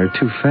in on her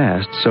too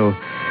fast, so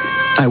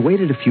I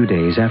waited a few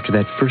days after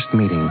that first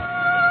meeting.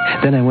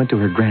 Then I went to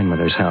her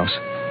grandmother's house.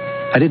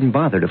 I didn't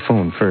bother to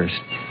phone first.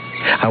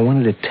 I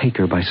wanted to take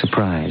her by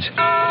surprise.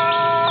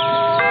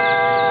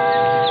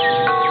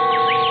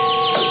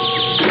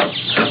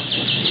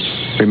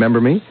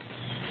 Remember me?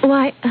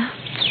 Why,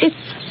 it's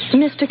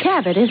Mr.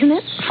 Cabot, isn't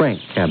it?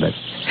 Frank Cabot.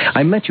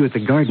 I met you at the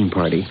garden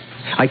party.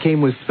 I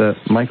came with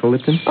Michael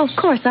Lipton. Oh, of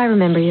course, I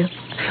remember you.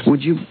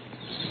 Would you...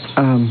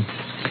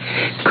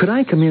 could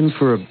I come in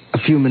for a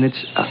few minutes?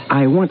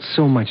 I want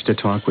so much to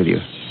talk with you.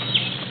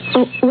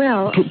 Oh,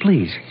 well...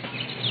 Please.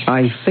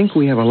 I think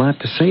we have a lot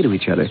to say to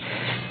each other.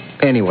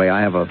 Anyway,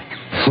 I have a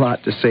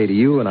lot to say to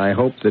you, and I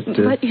hope that...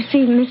 But you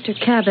see, Mr.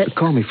 Cabot...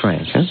 Call me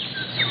Frank, huh?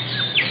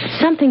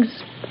 Something's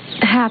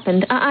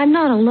happened. I'm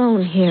not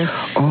alone here.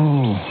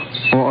 Oh,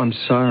 I'm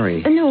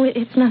sorry. No,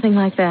 it's nothing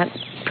like that.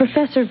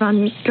 Professor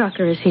von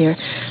Drucker is here.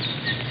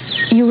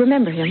 You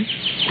remember him?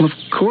 Well, of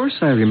course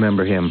I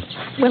remember him.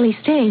 Well, he's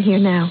staying here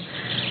now.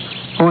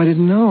 Oh, I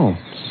didn't know.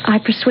 I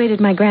persuaded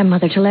my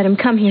grandmother to let him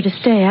come here to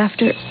stay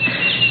after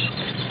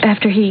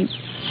he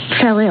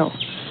fell ill.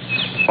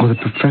 Oh, the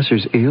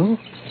professor's ill?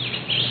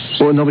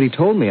 Well, nobody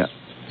told me.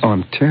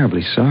 I'm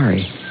terribly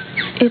sorry.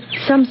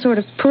 It's some sort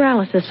of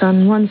paralysis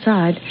on one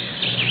side.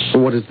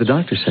 Well, what does the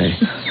doctor say?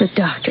 The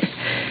doctor.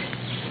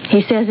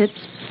 He says it's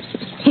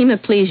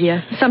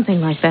hemiplegia,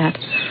 something like that.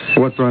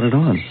 What brought it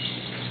on?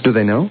 Do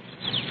they know?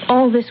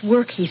 All this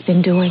work he's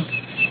been doing.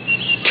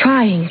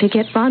 Trying to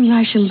get von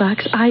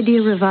Reichenbach's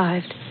idea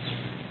revived.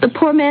 The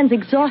poor man's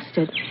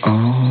exhausted.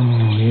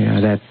 Oh,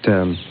 yeah, that,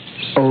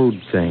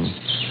 ode thing.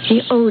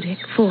 The odic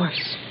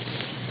force.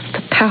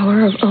 The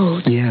power of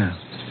ode. Yeah,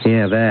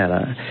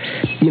 that.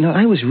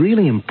 I was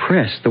really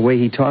impressed the way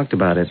he talked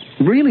about it.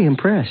 Really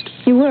impressed.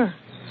 You were?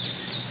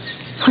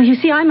 Well, you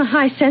see, I'm a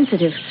high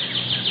sensitive.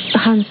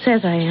 Hans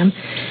says I am.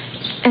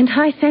 And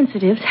high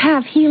sensitives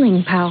have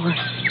healing power.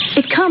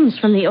 It comes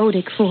from the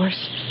odic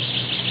force.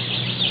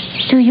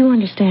 Do you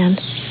understand?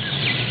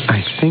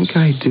 I think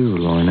I do,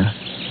 Lorna.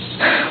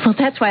 Well,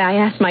 that's why I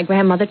asked my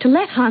grandmother to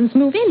let Hans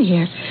move in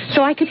here,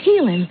 so I could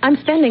heal him. I'm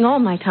spending all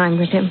my time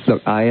with him.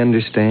 Look, I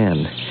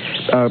understand.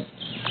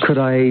 Could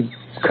I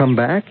come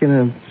back in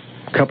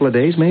a couple of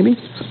days, maybe?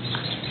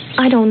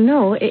 I don't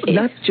know.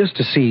 Not just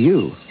to see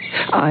you.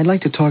 I'd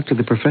like to talk to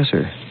the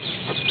professor.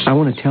 I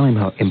want to tell him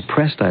how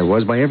impressed I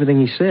was by everything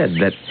he said.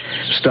 That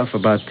stuff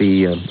about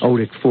the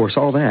odic force,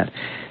 all that.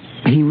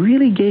 He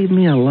really gave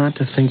me a lot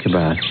to think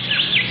about.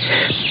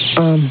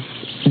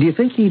 Do you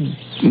think he'd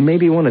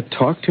maybe want to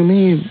talk to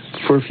me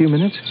for a few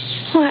minutes?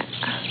 Well,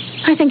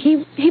 I think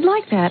he'd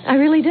like that. I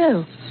really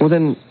do. Well,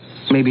 then,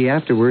 maybe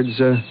afterwards,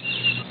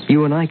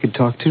 you and I could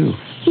talk, too.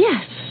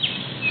 Yes.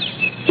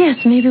 Yes,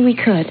 maybe we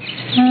could.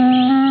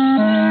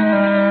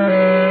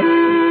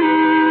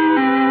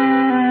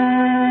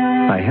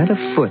 I had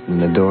a foot in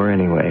the door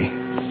anyway.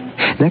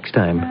 Next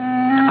time,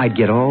 I'd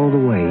get all the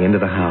way into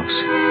the house.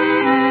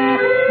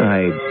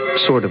 I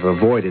sort of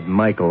avoided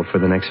Michael for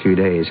the next few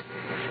days.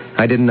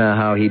 I didn't know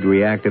how he'd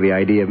react to the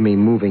idea of me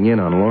moving in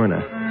on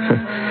Lorna.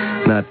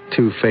 Not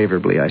too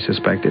favorably, I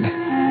suspected.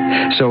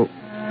 So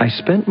I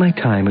spent my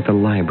time at the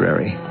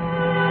library.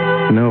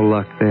 No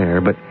luck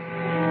there, but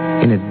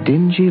in a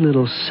dingy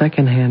little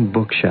second-hand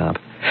bookshop,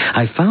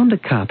 I found a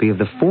copy of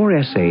the 4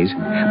 essays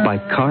by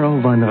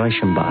Karl von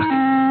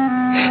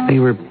Reichenbach. They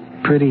were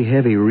pretty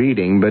heavy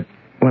reading, but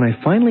when I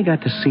finally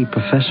got to see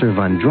Professor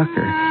von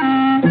Drucker,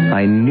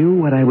 I knew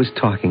what I was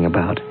talking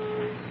about.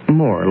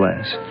 More or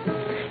less.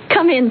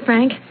 Come in,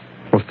 Frank.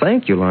 Well,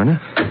 thank you, Lorna.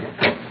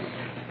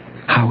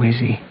 How is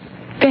he?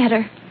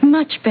 Better.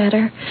 Much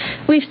better.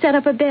 We've set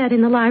up a bed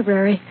in the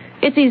library.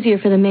 It's easier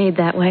for the maid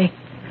that way.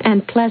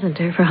 And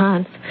pleasanter for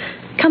Hans.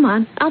 Come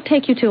on, I'll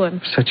take you to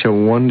him. Such a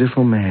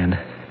wonderful man.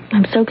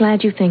 I'm so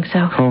glad you think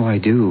so. Oh, I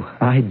do.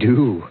 I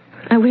do.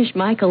 I wish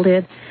Michael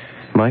did.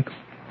 Michael?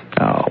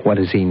 Oh, what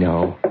does he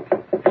know?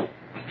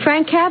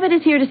 Frank Cabot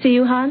is here to see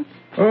you, Hans.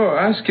 Oh,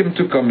 ask him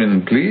to come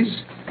in,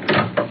 please.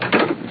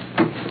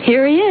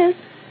 Here he is.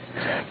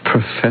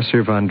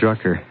 Professor von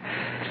Drucker.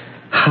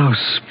 How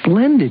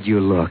splendid you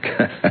look.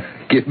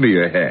 Give me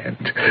your hand.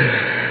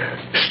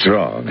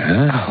 Strong,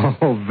 huh?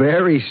 Oh,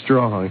 very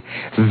strong.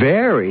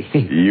 Very.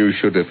 You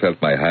should have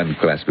felt my hand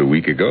clasp a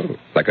week ago.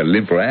 Like a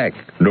limp rag.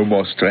 No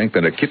more strength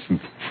than a kitten.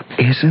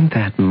 Isn't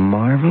that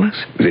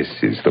marvelous? This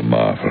is the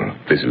marvel.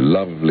 This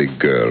lovely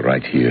girl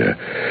right here.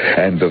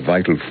 And the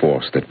vital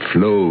force that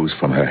flows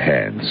from her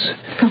hands.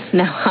 Oh,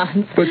 now,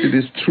 Hans. But it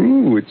is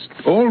true. It's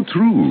all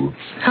true.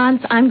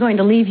 Hans, I'm going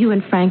to leave you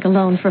and Frank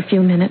alone for a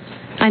few minutes.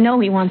 I know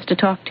he wants to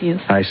talk to you.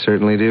 I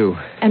certainly do.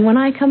 And when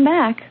I come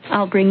back,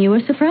 I'll bring you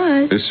a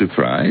surprise. A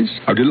surprise?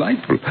 How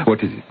delightful.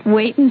 What is it?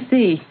 Wait and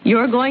see.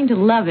 You're going to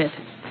love it.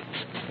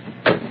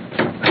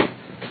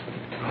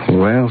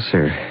 Well,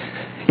 sir,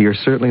 you're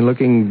certainly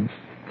looking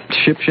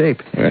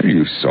shipshape. Well,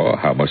 you saw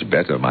how much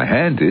better my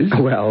hand is.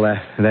 Well,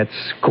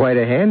 that's quite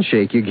a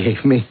handshake you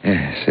gave me.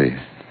 Yes,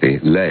 the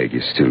leg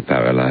is still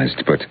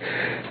paralyzed, but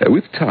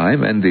with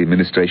time and the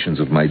ministrations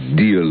of my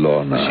dear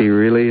Lorna... She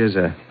really is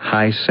a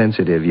high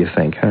sensitive, you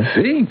think, huh?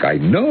 I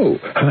know.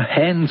 Her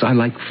hands are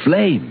like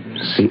flames.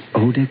 The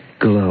odic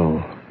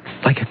glow.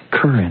 Like a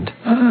current.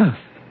 Ah,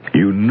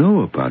 you know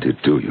about it,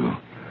 do you?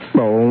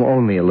 Oh,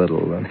 only a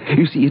little.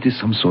 You see, it is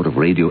some sort of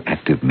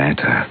radioactive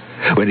matter.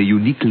 When a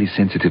uniquely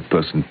sensitive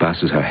person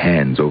passes her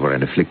hands over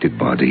an afflicted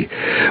body,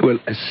 well,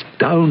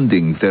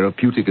 astounding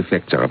therapeutic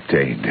effects are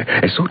obtained.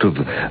 A sort of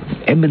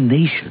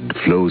emanation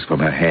flows from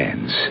her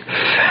hands.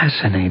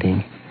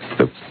 Fascinating.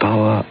 The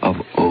power of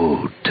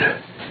ode.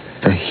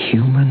 The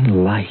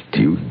human light.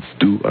 You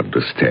do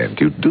understand,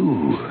 you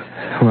do.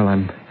 Well,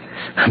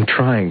 I'm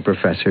trying,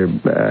 Professor.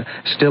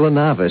 Still a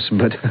novice,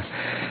 but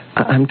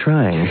I'm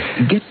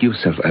trying. Get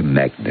yourself a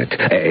magnet,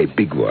 a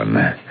big one.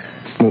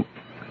 Well,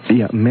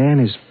 yeah, man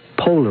is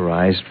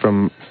polarized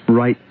from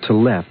right to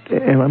left.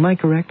 Am I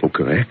correct? Oh,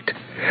 correct.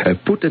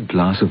 Put a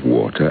glass of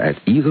water at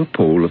either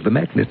pole of the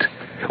magnet.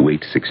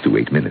 Wait 6 to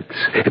 8 minutes,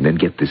 and then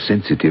get the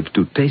sensitive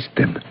to taste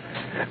them.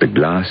 The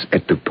glass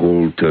at the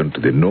pole turned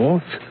to the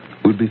north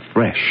will be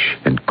fresh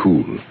and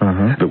cool.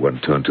 The one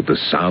turned to the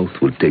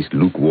south will taste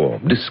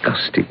lukewarm,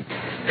 disgusting.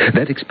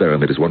 That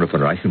experiment is one of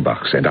von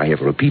Reichenbach's, and I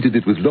have repeated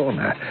it with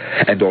Lorna,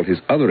 and all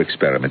his other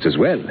experiments as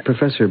well.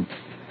 Professor,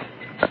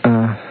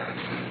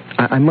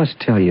 I must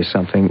tell you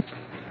something.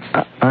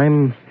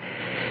 I'm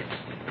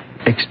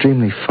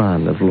extremely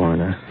fond of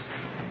Lorna.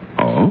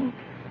 Oh?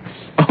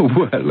 Oh,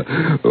 well,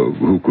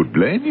 who could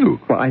blame you?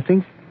 Well, I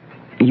think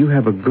you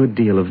have a good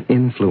deal of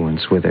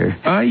influence with her.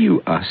 Are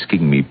you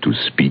asking me to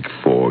speak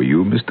for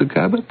you, Mr.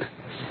 Cabot?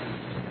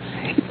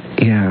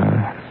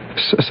 Yeah,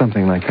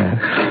 something like that.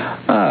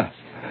 Ah,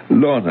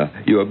 Lorna,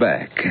 you're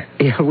back.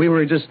 Yeah, we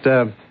were just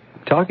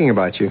talking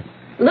about you.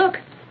 Look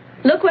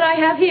what I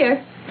have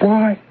here.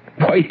 Why,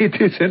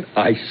 it is an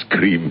ice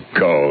cream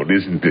cone,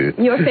 isn't it?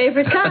 Your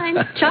favorite kind,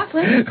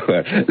 chocolate.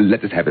 Well,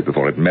 let us have it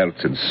before it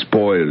melts and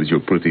spoils your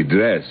pretty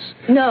dress.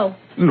 No.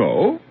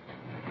 No?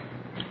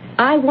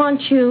 I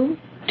want you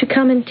to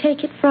come and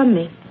take it from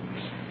me.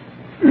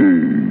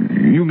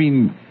 You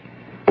mean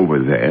over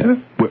there?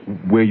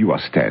 Where you are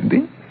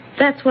standing?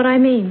 That's what I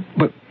mean.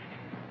 But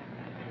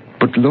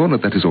Lorna,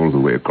 that is all the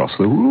way across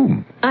the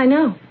room. I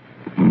know.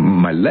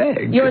 My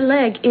leg. Your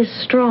leg is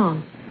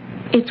strong.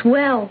 It's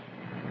well.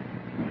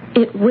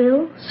 It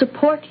will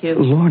support you.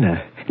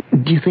 Lorna,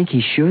 do you think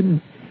he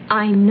should?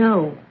 I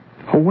know.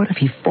 Or what if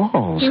he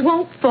falls? He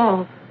won't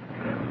fall.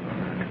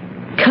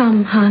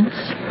 Come, Hans.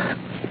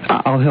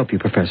 I'll help you,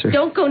 Professor.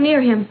 Don't go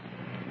near him.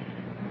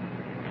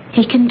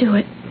 He can do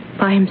it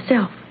by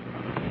himself.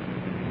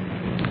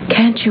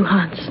 Can't you,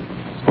 Hans?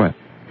 What?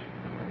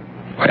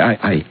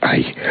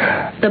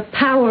 I... The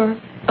power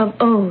of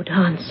Ode,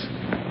 Hans.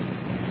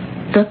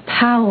 The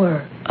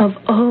power of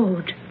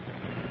Ode.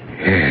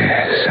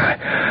 Yes,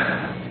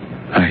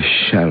 I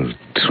shall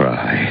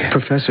try.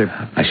 Professor.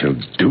 I shall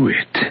do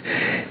it.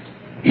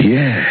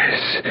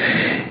 Yes.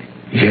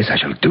 Yes, I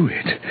shall do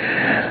it.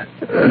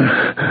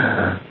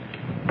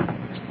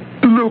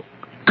 Look,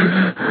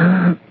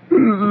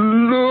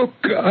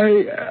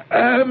 I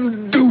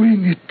am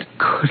doing it.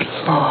 Good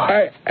Lord.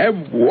 I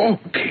am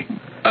walking.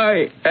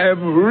 I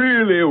am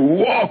really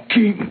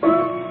walking.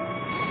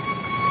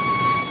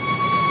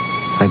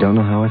 I don't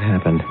know how it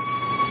happened,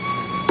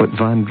 but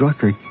Von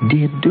Drucker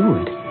did do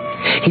it.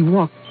 He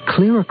walked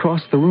clear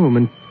across the room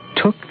and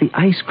took the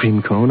ice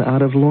cream cone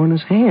out of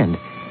Lorna's hand.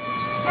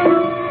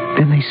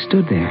 Then they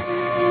stood there,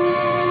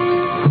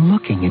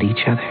 looking at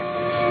each other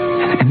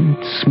and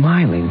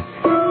smiling.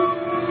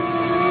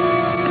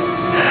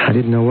 I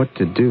didn't know what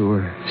to do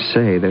or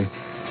say. There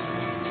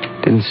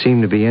didn't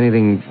seem to be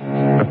anything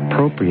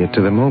appropriate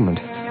to the moment.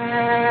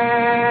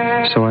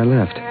 So I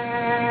left.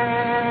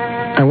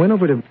 I went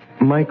over to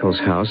Michael's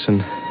house,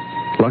 and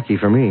lucky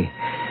for me,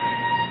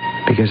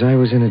 because I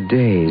was in a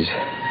daze.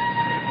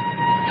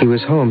 He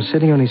was home,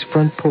 sitting on his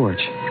front porch.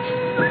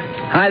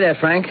 Hi there,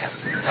 Frank.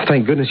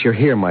 Thank goodness you're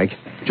here, Mike.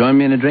 Join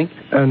me in a drink?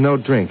 No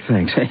drink,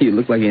 thanks. You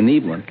look like you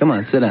need one. Come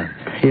on, sit down.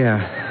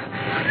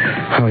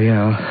 Yeah. Oh,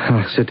 yeah,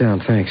 I'll sit down,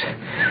 thanks.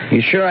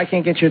 You sure I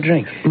can't get you a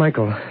drink?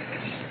 Michael,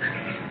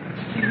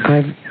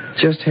 I've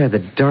just had the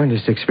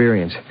darndest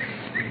experience.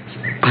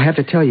 I have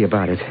to tell you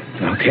about it.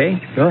 Okay,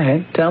 go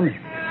ahead. Tell me.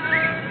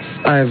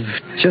 I've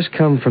just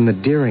come from the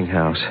Deering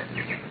house.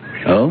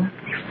 Oh?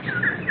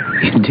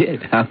 You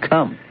did? How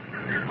come?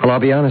 Well, I'll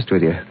be honest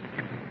with you.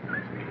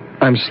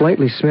 I'm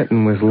slightly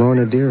smitten with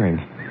Lorna Deering.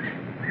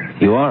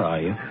 You are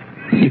you?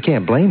 You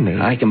can't blame me.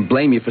 I can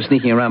blame you for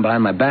sneaking around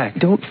behind my back.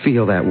 Don't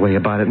feel that way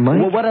about it, Mike.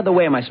 Well, what other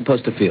way am I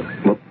supposed to feel?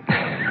 Well,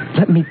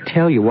 let me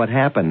tell you what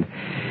happened.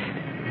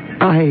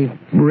 I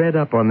read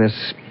up on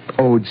this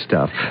Ode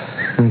stuff.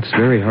 It's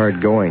very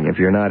hard going if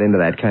you're not into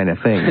that kind of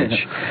thing,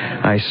 which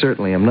I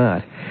certainly am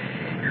not.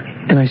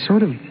 And I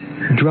sort of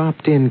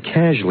dropped in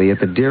casually at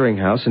the Deering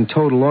house and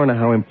told Lorna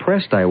how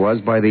impressed I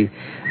was by the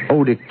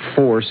odic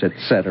force,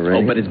 etc.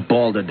 Oh, but it's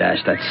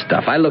balderdash, that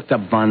stuff. I looked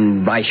up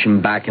von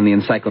Reichenbach in the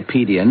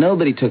encyclopedia.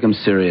 Nobody took him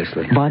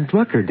seriously. Von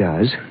Drucker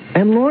does,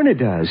 and Lorna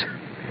does.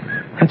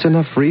 That's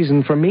enough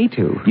reason for me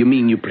to. You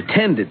mean you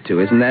pretended to,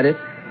 isn't that it?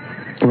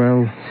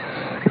 Well,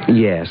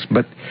 yes,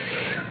 but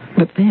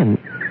then,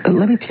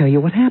 let me tell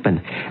you what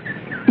happened.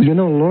 You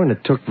know, Lorna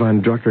took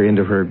Von Drucker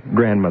into her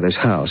grandmother's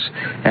house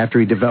after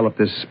he developed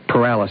this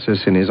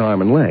paralysis in his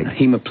arm and leg.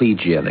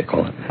 Hemiplegia, they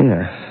call it.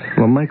 Yeah.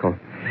 Well, Michael,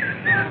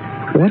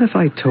 what if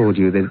I told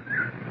you that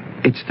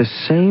it's the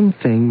same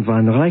thing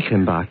von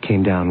Reichenbach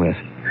came down with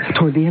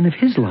toward the end of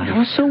his life?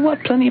 Well, so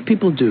what? Plenty of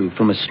people do,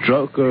 from a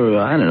stroke or,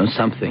 I don't know,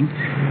 something.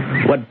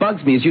 What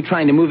bugs me is you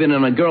trying to move in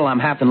on a girl I'm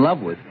half in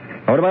love with.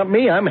 What about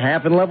me? I'm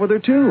half in love with her,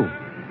 too.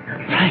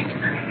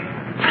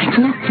 Frank,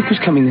 look who's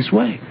coming this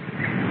way.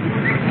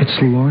 It's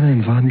Lorna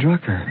and Von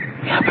Drucker.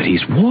 Yeah, but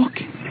he's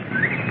walking.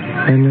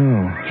 I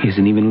know. He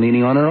isn't even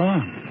leaning on her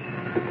arm.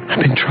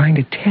 I've been trying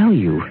to tell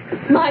you.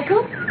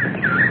 Michael?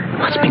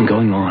 What's been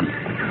going on?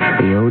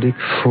 The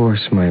Odic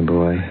force, my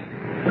boy.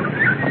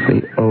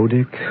 The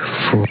Odic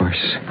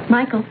force.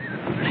 Michael.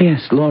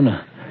 Yes,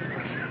 Lorna.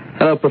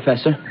 Hello,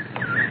 Professor.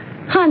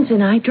 Hans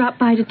and I dropped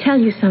by to tell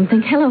you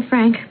something. Hello,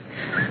 Frank.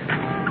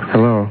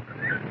 Hello.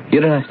 You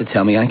don't have to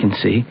tell me. I can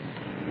see.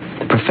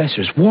 The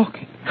professor's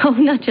walking. Oh,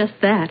 not just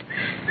that.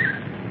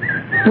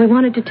 We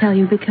wanted to tell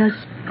you because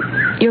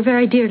you're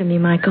very dear to me,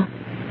 Michael.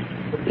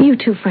 You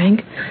too,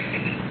 Frank.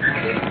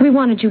 We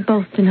wanted you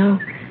both to know.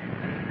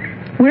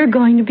 We're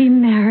going to be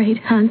married,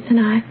 Hans and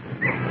I.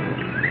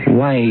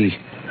 Why,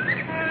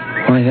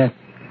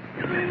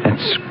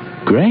 that's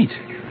great.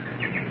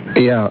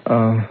 Yeah,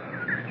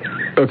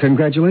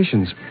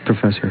 congratulations,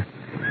 Professor.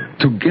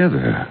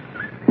 Together,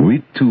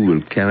 we two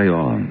will carry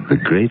on the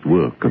great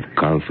work of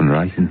Carl von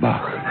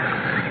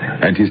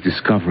Reichenbach and his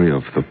discovery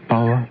of the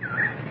power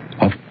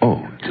of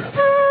ode.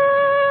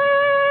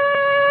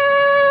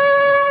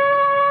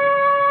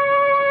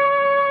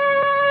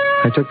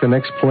 I took the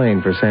next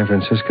plane for San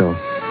Francisco.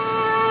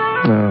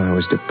 Oh, I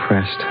was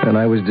depressed, and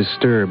I was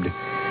disturbed.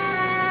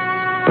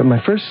 But my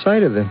first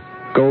sight of the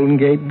Golden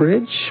Gate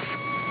Bridge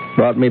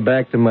brought me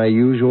back to my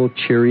usual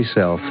cheery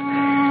self.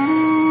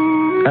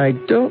 I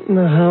don't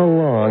know how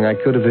long I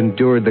could have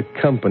endured the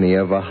company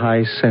of a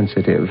high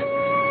sensitive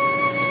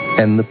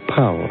and the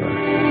power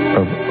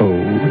of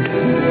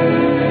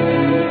ode.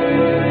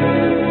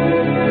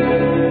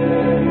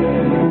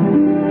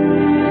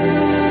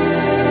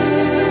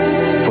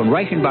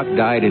 Reichenbach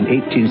died in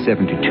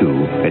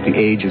 1872 at the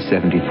age of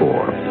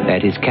 74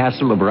 at his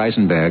castle of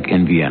Reisenberg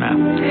in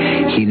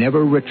Vienna. He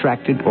never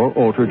retracted or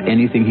altered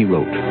anything he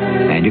wrote.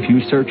 And if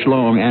you search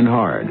long and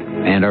hard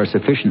and are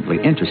sufficiently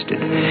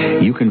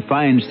interested, you can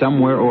find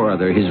somewhere or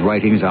other his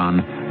writings on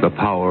the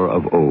power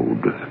of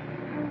ode.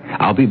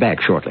 I'll be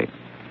back shortly.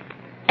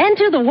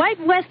 Enter the White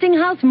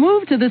Westinghouse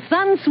Move to the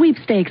Sun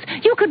sweepstakes.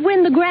 You could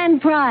win the grand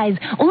prize,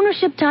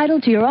 ownership title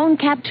to your own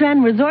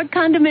Captran Resort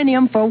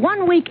condominium for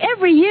 1 week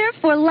every year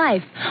for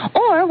life,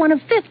 or one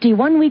of 50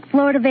 one-week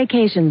Florida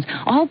vacations.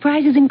 All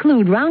prizes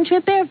include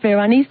round-trip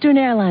airfare on Eastern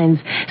Airlines.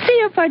 See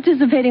your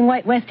participating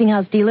White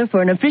Westinghouse dealer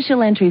for an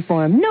official entry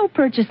form. No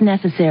purchase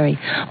necessary.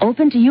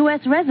 Open to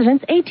U.S.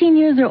 residents 18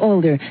 years or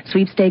older.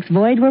 Sweepstakes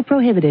void where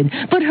prohibited.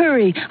 But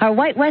hurry, our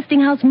White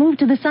Westinghouse Move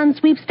to the Sun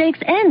sweepstakes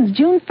ends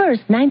June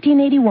 1st,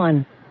 1981.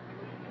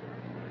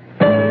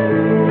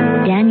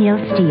 Danielle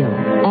Steele,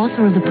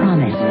 author of The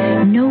Promise,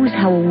 knows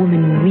how a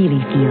woman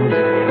really feels.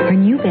 Her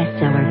new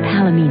bestseller,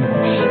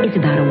 Palomino, is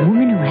about a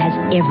woman who has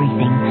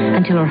everything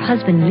until her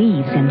husband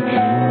leaves, and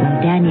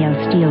Danielle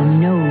Steele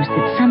knows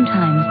that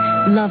sometimes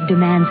love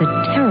demands a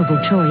terrible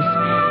choice,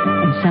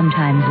 and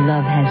sometimes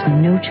love has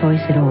no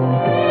choice at all.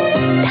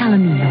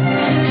 Palomino,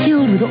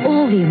 filled with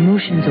all the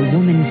emotions a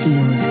woman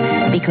feels,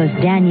 because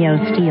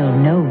Danielle Steele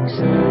knows.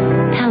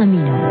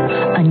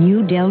 Palomino, a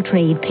new Del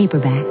Trade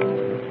paperback.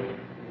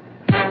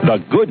 The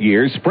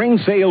Goodyear Spring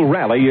Sale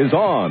Rally is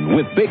on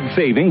with big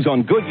savings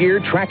on Goodyear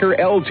Tracker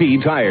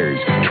LT tires.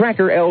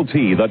 Tracker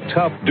LT, the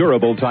tough,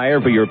 durable tire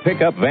for your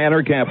pickup, van,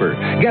 or camper.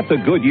 Get the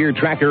Goodyear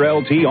Tracker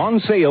LT on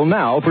sale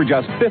now for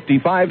just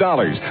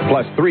 $55,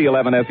 plus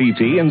 311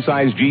 FET in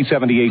size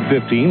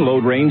G7815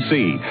 load range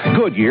C.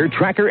 Goodyear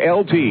Tracker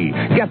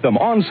LT. Get them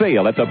on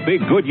sale at the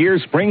big Goodyear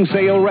Spring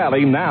Sale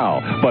Rally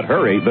now. But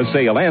hurry, the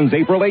sale ends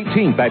April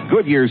 18th at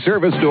Goodyear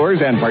service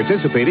stores and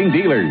participating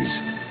dealers.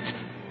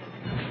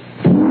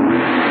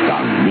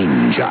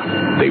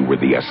 They were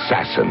the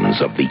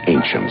assassins of the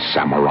ancient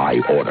samurai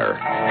order,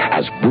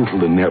 as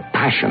brutal in their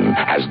passion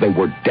as they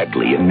were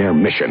deadly in their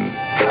mission.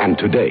 And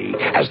today,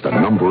 as the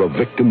number of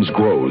victims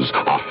grows,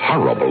 a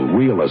horrible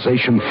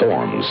realization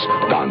forms.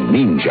 The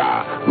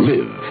Ninja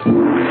live.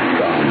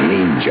 The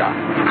Ninja,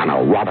 an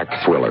erotic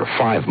thriller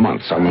 5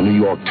 months on the New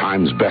York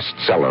Times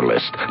bestseller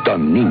list. The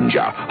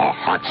Ninja, a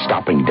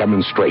heart-stopping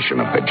demonstration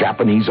of the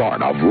Japanese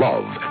art of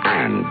love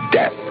and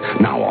death.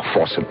 Now a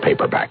Fawcett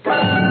paperback.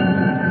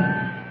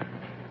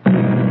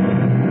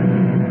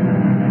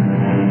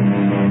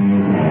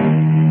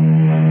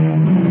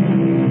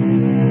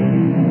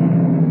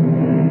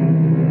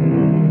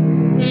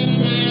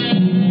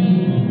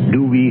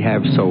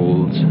 Have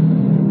souls?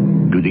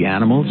 Do the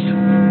animals?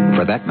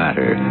 For that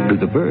matter, do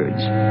the birds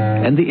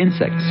and the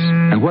insects?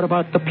 And what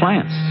about the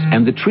plants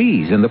and the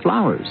trees and the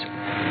flowers?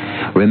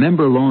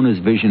 Remember Lorna's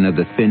vision of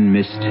the thin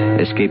mist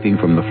escaping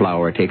from the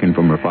flower taken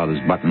from her father's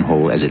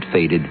buttonhole as it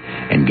faded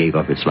and gave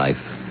up its life?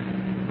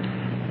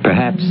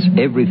 Perhaps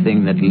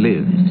everything that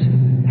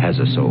lives has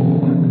a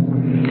soul.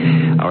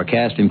 Our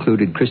cast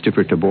included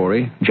Christopher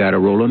Tabori, Jada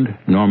Rowland,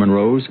 Norman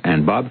Rose,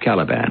 and Bob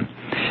Caliban.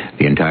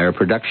 The entire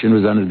production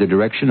was under the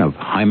direction of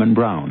Hyman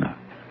Brown.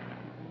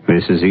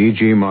 This is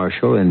E.G.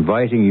 Marshall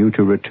inviting you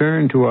to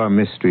return to our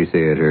Mystery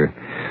Theater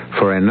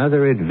for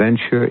another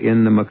adventure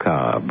in the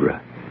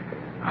macabre.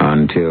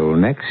 Until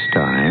next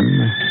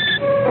time,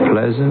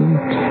 pleasant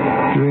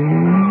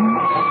dreams.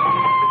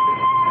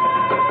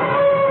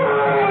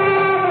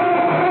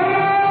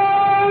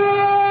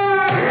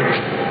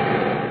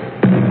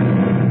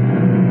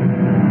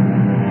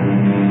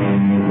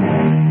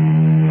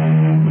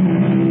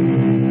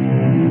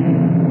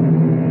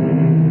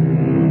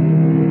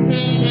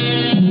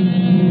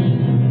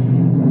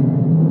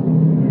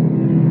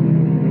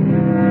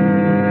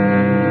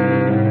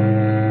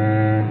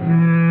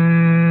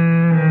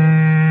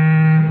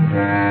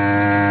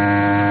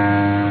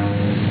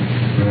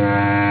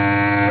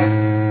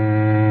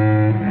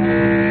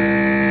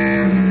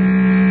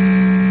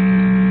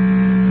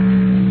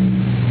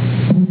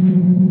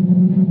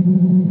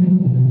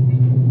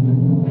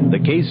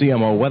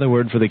 KCMO weather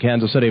word for the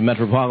Kansas City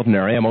metropolitan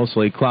area.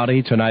 Mostly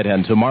cloudy tonight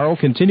and tomorrow.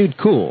 Continued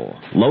cool.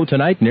 Low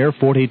tonight near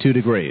 42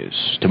 degrees.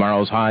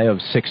 Tomorrow's high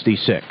of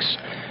 66.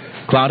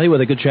 Cloudy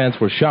with a good chance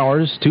for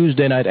showers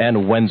Tuesday night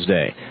and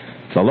Wednesday.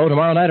 The low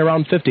tomorrow night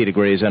around 50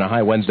 degrees and a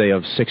high Wednesday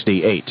of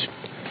 68.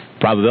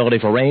 Probability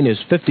for rain is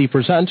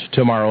 50%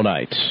 tomorrow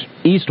night.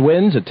 East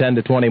winds at 10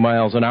 to 20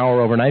 miles an hour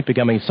overnight,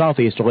 becoming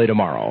southeasterly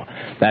tomorrow.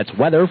 That's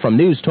weather from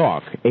News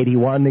Talk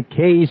 81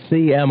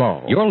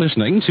 KCMO. You're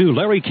listening to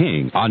Larry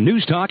King on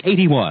News Talk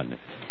 81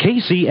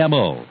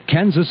 KCMO,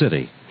 Kansas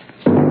City.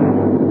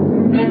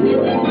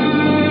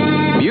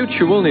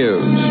 Mutual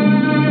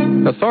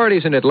News.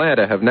 Authorities in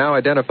Atlanta have now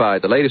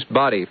identified the latest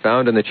body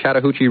found in the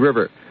Chattahoochee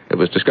River. It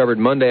was discovered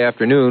Monday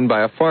afternoon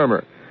by a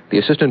farmer. The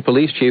Assistant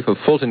Police Chief of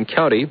Fulton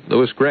County,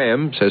 Louis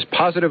Graham, says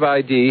positive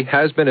ID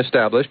has been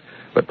established,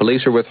 but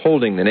police are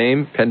withholding the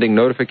name pending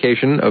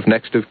notification of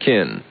next of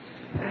kin.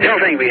 The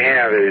only thing we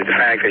have is the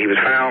fact that he was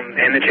found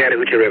in the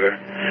Chattahoochee River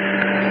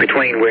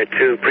between where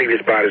two previous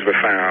bodies were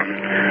found.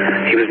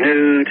 He was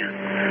nude.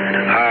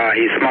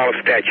 He's small of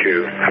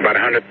stature, about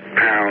 100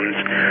 pounds,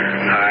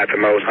 at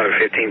the most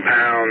 115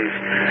 pounds.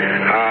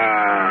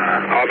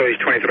 Although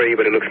he's 23,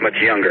 but he looks much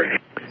younger.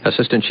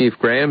 Assistant Chief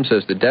Graham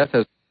says the death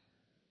has...